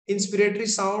inspiratory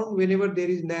sound whenever there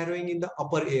is narrowing in the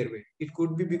upper airway. It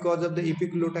could be because of the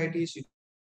epiglottitis.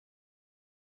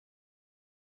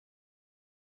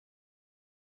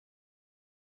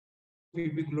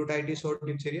 Epiglottitis or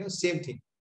diphtheria, same thing.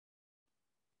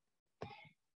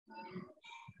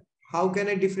 How can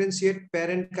I differentiate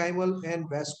parenchymal and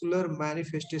vascular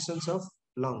manifestations of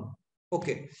lung?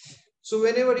 Okay, so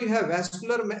whenever you have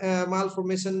vascular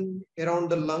malformation around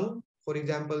the lung, for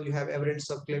example, you have aberrant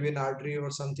subclavian artery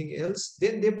or something else,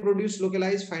 then they produce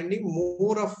localized finding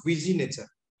more of wheezy nature.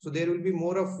 So there will be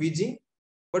more of wheezing.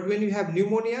 But when you have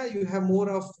pneumonia, you have more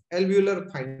of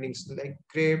alveolar findings like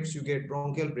crepes, you get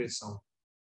bronchial breath sound.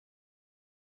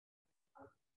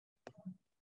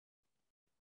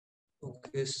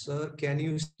 Okay, sir, can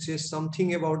you say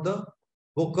something about the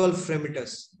vocal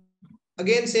fremitus?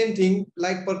 Again, same thing,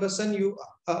 like percussion, you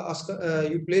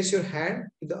place your hand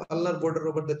in the ulnar border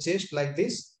over the chest like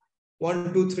this.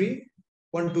 1, 2, 3,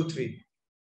 1, 2, 3.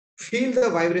 Feel the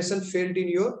vibration felt in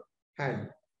your hand.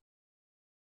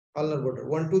 Ulnar border.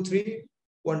 1, 2, 3,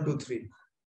 1, 2, 3.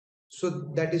 So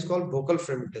that is called vocal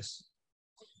fremitus.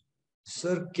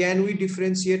 Sir, can we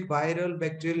differentiate viral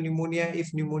bacterial pneumonia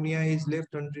if pneumonia is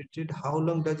left untreated? How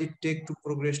long does it take to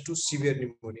progress to severe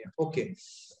pneumonia? Okay.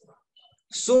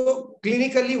 So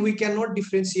clinically, we cannot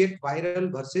differentiate viral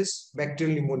versus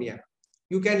bacterial pneumonia.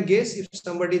 You can guess if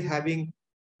somebody is having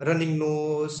running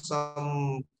nose,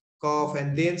 some cough,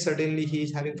 and then suddenly he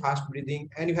is having fast breathing,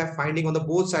 and you have finding on the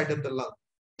both sides of the lung.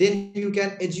 Then you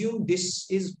can assume this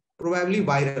is probably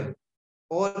viral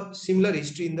or similar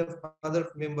history in the other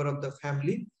member of the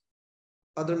family.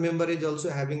 Other member is also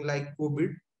having like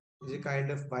COVID, is a kind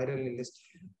of viral illness.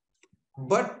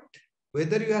 But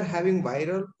whether you are having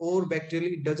viral or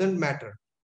bacterial, it doesn't matter.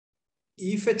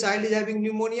 If a child is having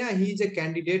pneumonia, he is a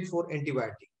candidate for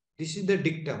antibiotic. This is the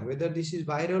dictum, whether this is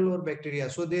viral or bacteria.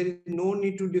 So there is no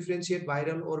need to differentiate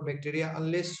viral or bacteria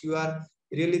unless you are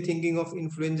really thinking of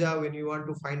influenza. When you want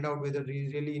to find out whether it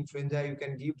is really influenza, you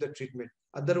can give the treatment.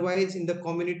 Otherwise, in the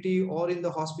community or in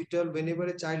the hospital, whenever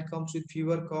a child comes with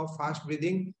fever, cough, fast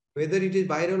breathing, whether it is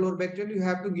viral or bacterial, you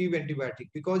have to give antibiotic.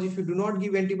 Because if you do not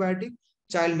give antibiotic,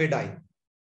 child may die.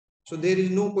 So there is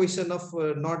no question of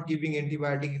not giving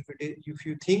antibiotic if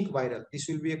you think viral. This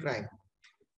will be a crime.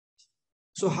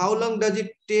 So how long does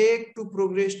it take to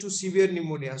progress to severe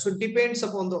pneumonia? So it depends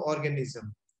upon the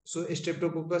organism. So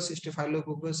Streptococcus,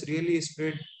 Staphylococcus really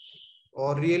spread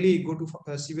or really go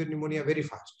to severe pneumonia very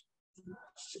fast.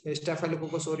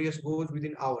 Staphylococcus aureus goes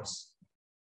within hours.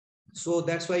 So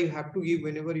that's why you have to give,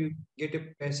 whenever you get a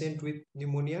patient with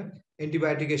pneumonia,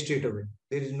 antibiotic straight away.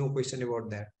 There is no question about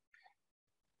that.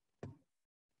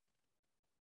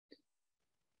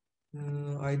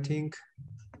 I think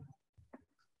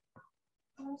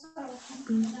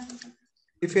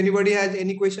if anybody has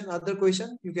any question, other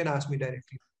question, you can ask me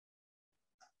directly.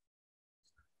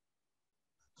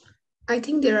 I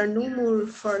think there are no more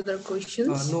further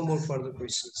questions. No more further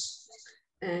questions.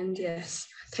 And yes,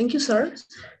 thank you, sir.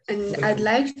 And I'd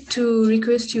like to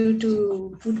request you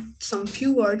to put some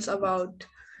few words about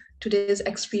today's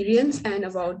experience and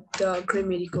about the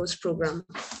Medicos program.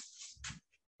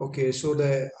 Okay, so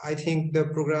I think the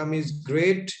program is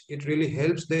great. It really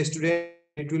helps the student.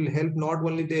 It will help not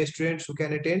only the students who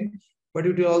can attend, but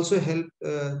it will also help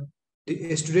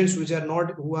the students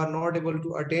who are not able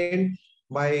to attend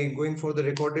by going for the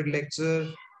recorded lecture,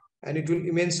 and it will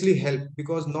immensely help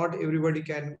because not everybody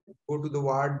can go to the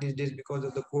ward these days because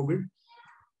of the COVID.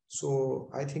 So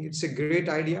I think it's a great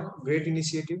idea, great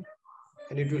initiative,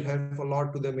 and it will help a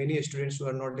lot to the many students who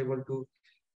are not able to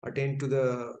attend to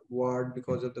the ward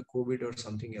because of the COVID or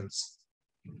something else.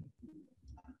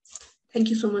 Thank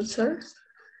you so much, sir.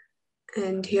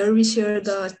 And here we share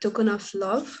the token of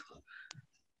love.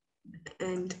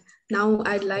 And now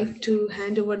I'd like to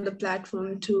hand over the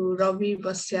platform to Ravi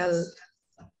Basyal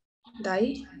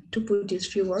Dai to put his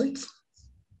few words.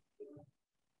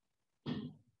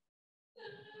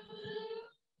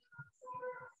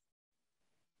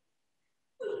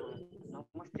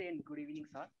 Namaste and good evening,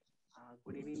 sir.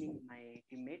 Good evening, my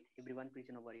teammate, everyone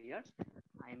present over here.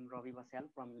 I am Ravi Basyal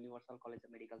from Universal College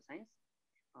of Medical Science.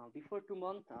 Before 2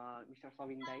 months, Mr.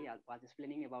 Subin Dai was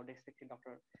explaining about the respected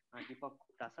Dr. Dipak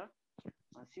Kr, sir.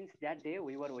 Since that day,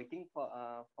 we were waiting for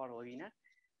webinar.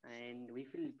 and we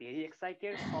feel very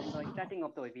excited from the starting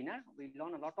of the webinar. We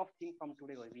learn a lot of things from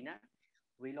today's webinar.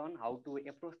 We learn how to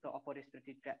approach the upper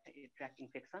respiratory tract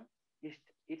infection, its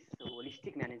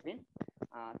holistic management.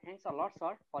 Thanks a lot,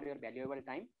 sir, for your valuable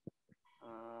time.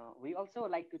 We also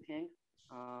like to thank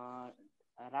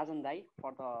Rajan Dai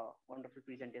for the wonderful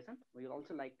presentation. We would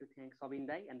also like to thank Sabin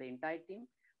Dai and the entire team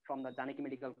from the Janaki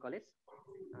Medical College.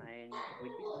 And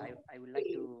with this, I would like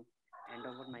to hand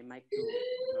over my mic to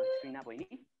Srina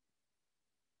Boini.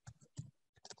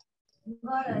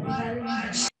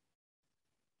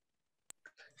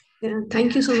 Yeah,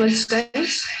 thank you so much,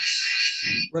 guys.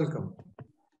 Welcome.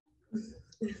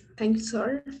 Thank you,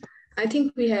 sir. I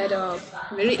think we had a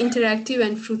very interactive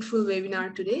and fruitful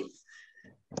webinar today.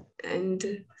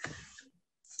 And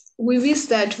we wish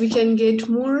that we can get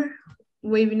more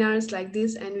webinars like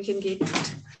this, and we can get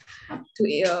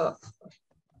to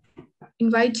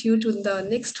invite you to the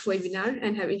next webinar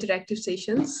and have interactive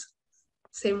sessions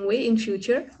same way in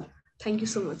future. Thank you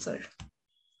so much, sir.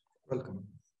 Welcome.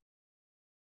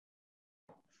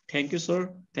 Thank you,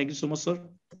 sir. Thank you so much, sir.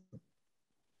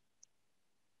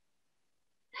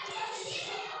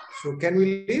 So can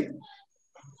we leave?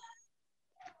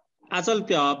 Ajal,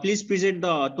 please present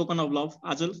the token of love.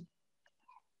 Ajal.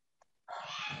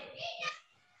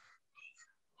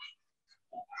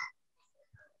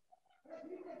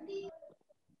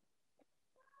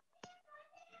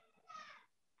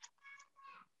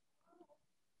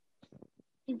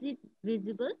 Is it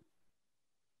visible?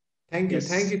 Thank you, Yes.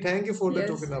 thank you for the Yes.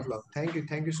 token of love. Thank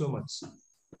you so much.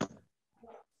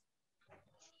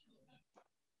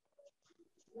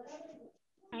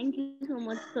 Thank you so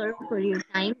much, sir, for your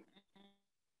time.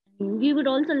 We would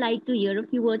also like to hear a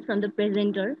few words from the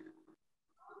presenter.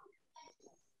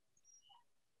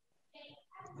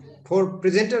 For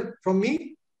presenter from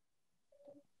me?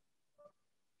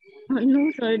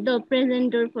 No, sir, the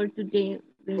presenter for today.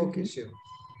 Okay, sure.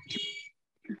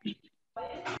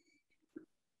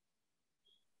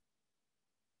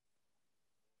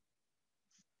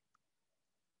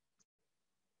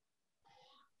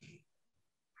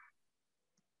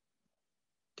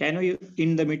 Can we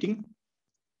end the meeting?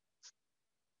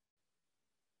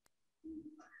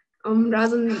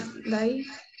 Rajan Dai.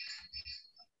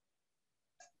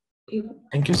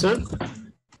 Thank you, sir.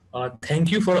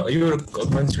 Thank you for your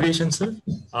consideration, sir.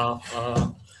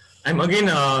 I'm again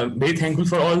very thankful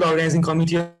for all the organizing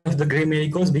committee of the Grey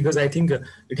Medicos, because I think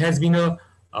it has been a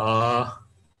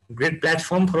great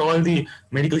platform for all the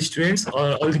medical students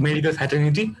or all the medical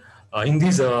fraternity in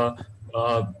this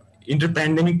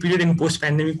inter-pandemic period and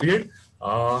post-pandemic period.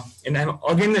 And I'm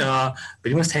again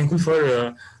very much thankful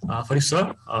for you,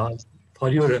 sir, for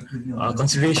your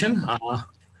consideration. I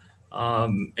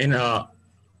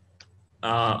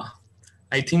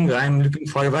think I'm looking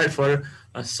forward for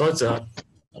such a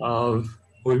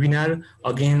webinar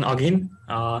again.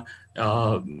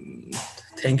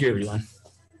 Thank you, everyone.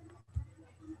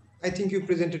 I think you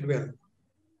presented well.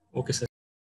 Okay, sir.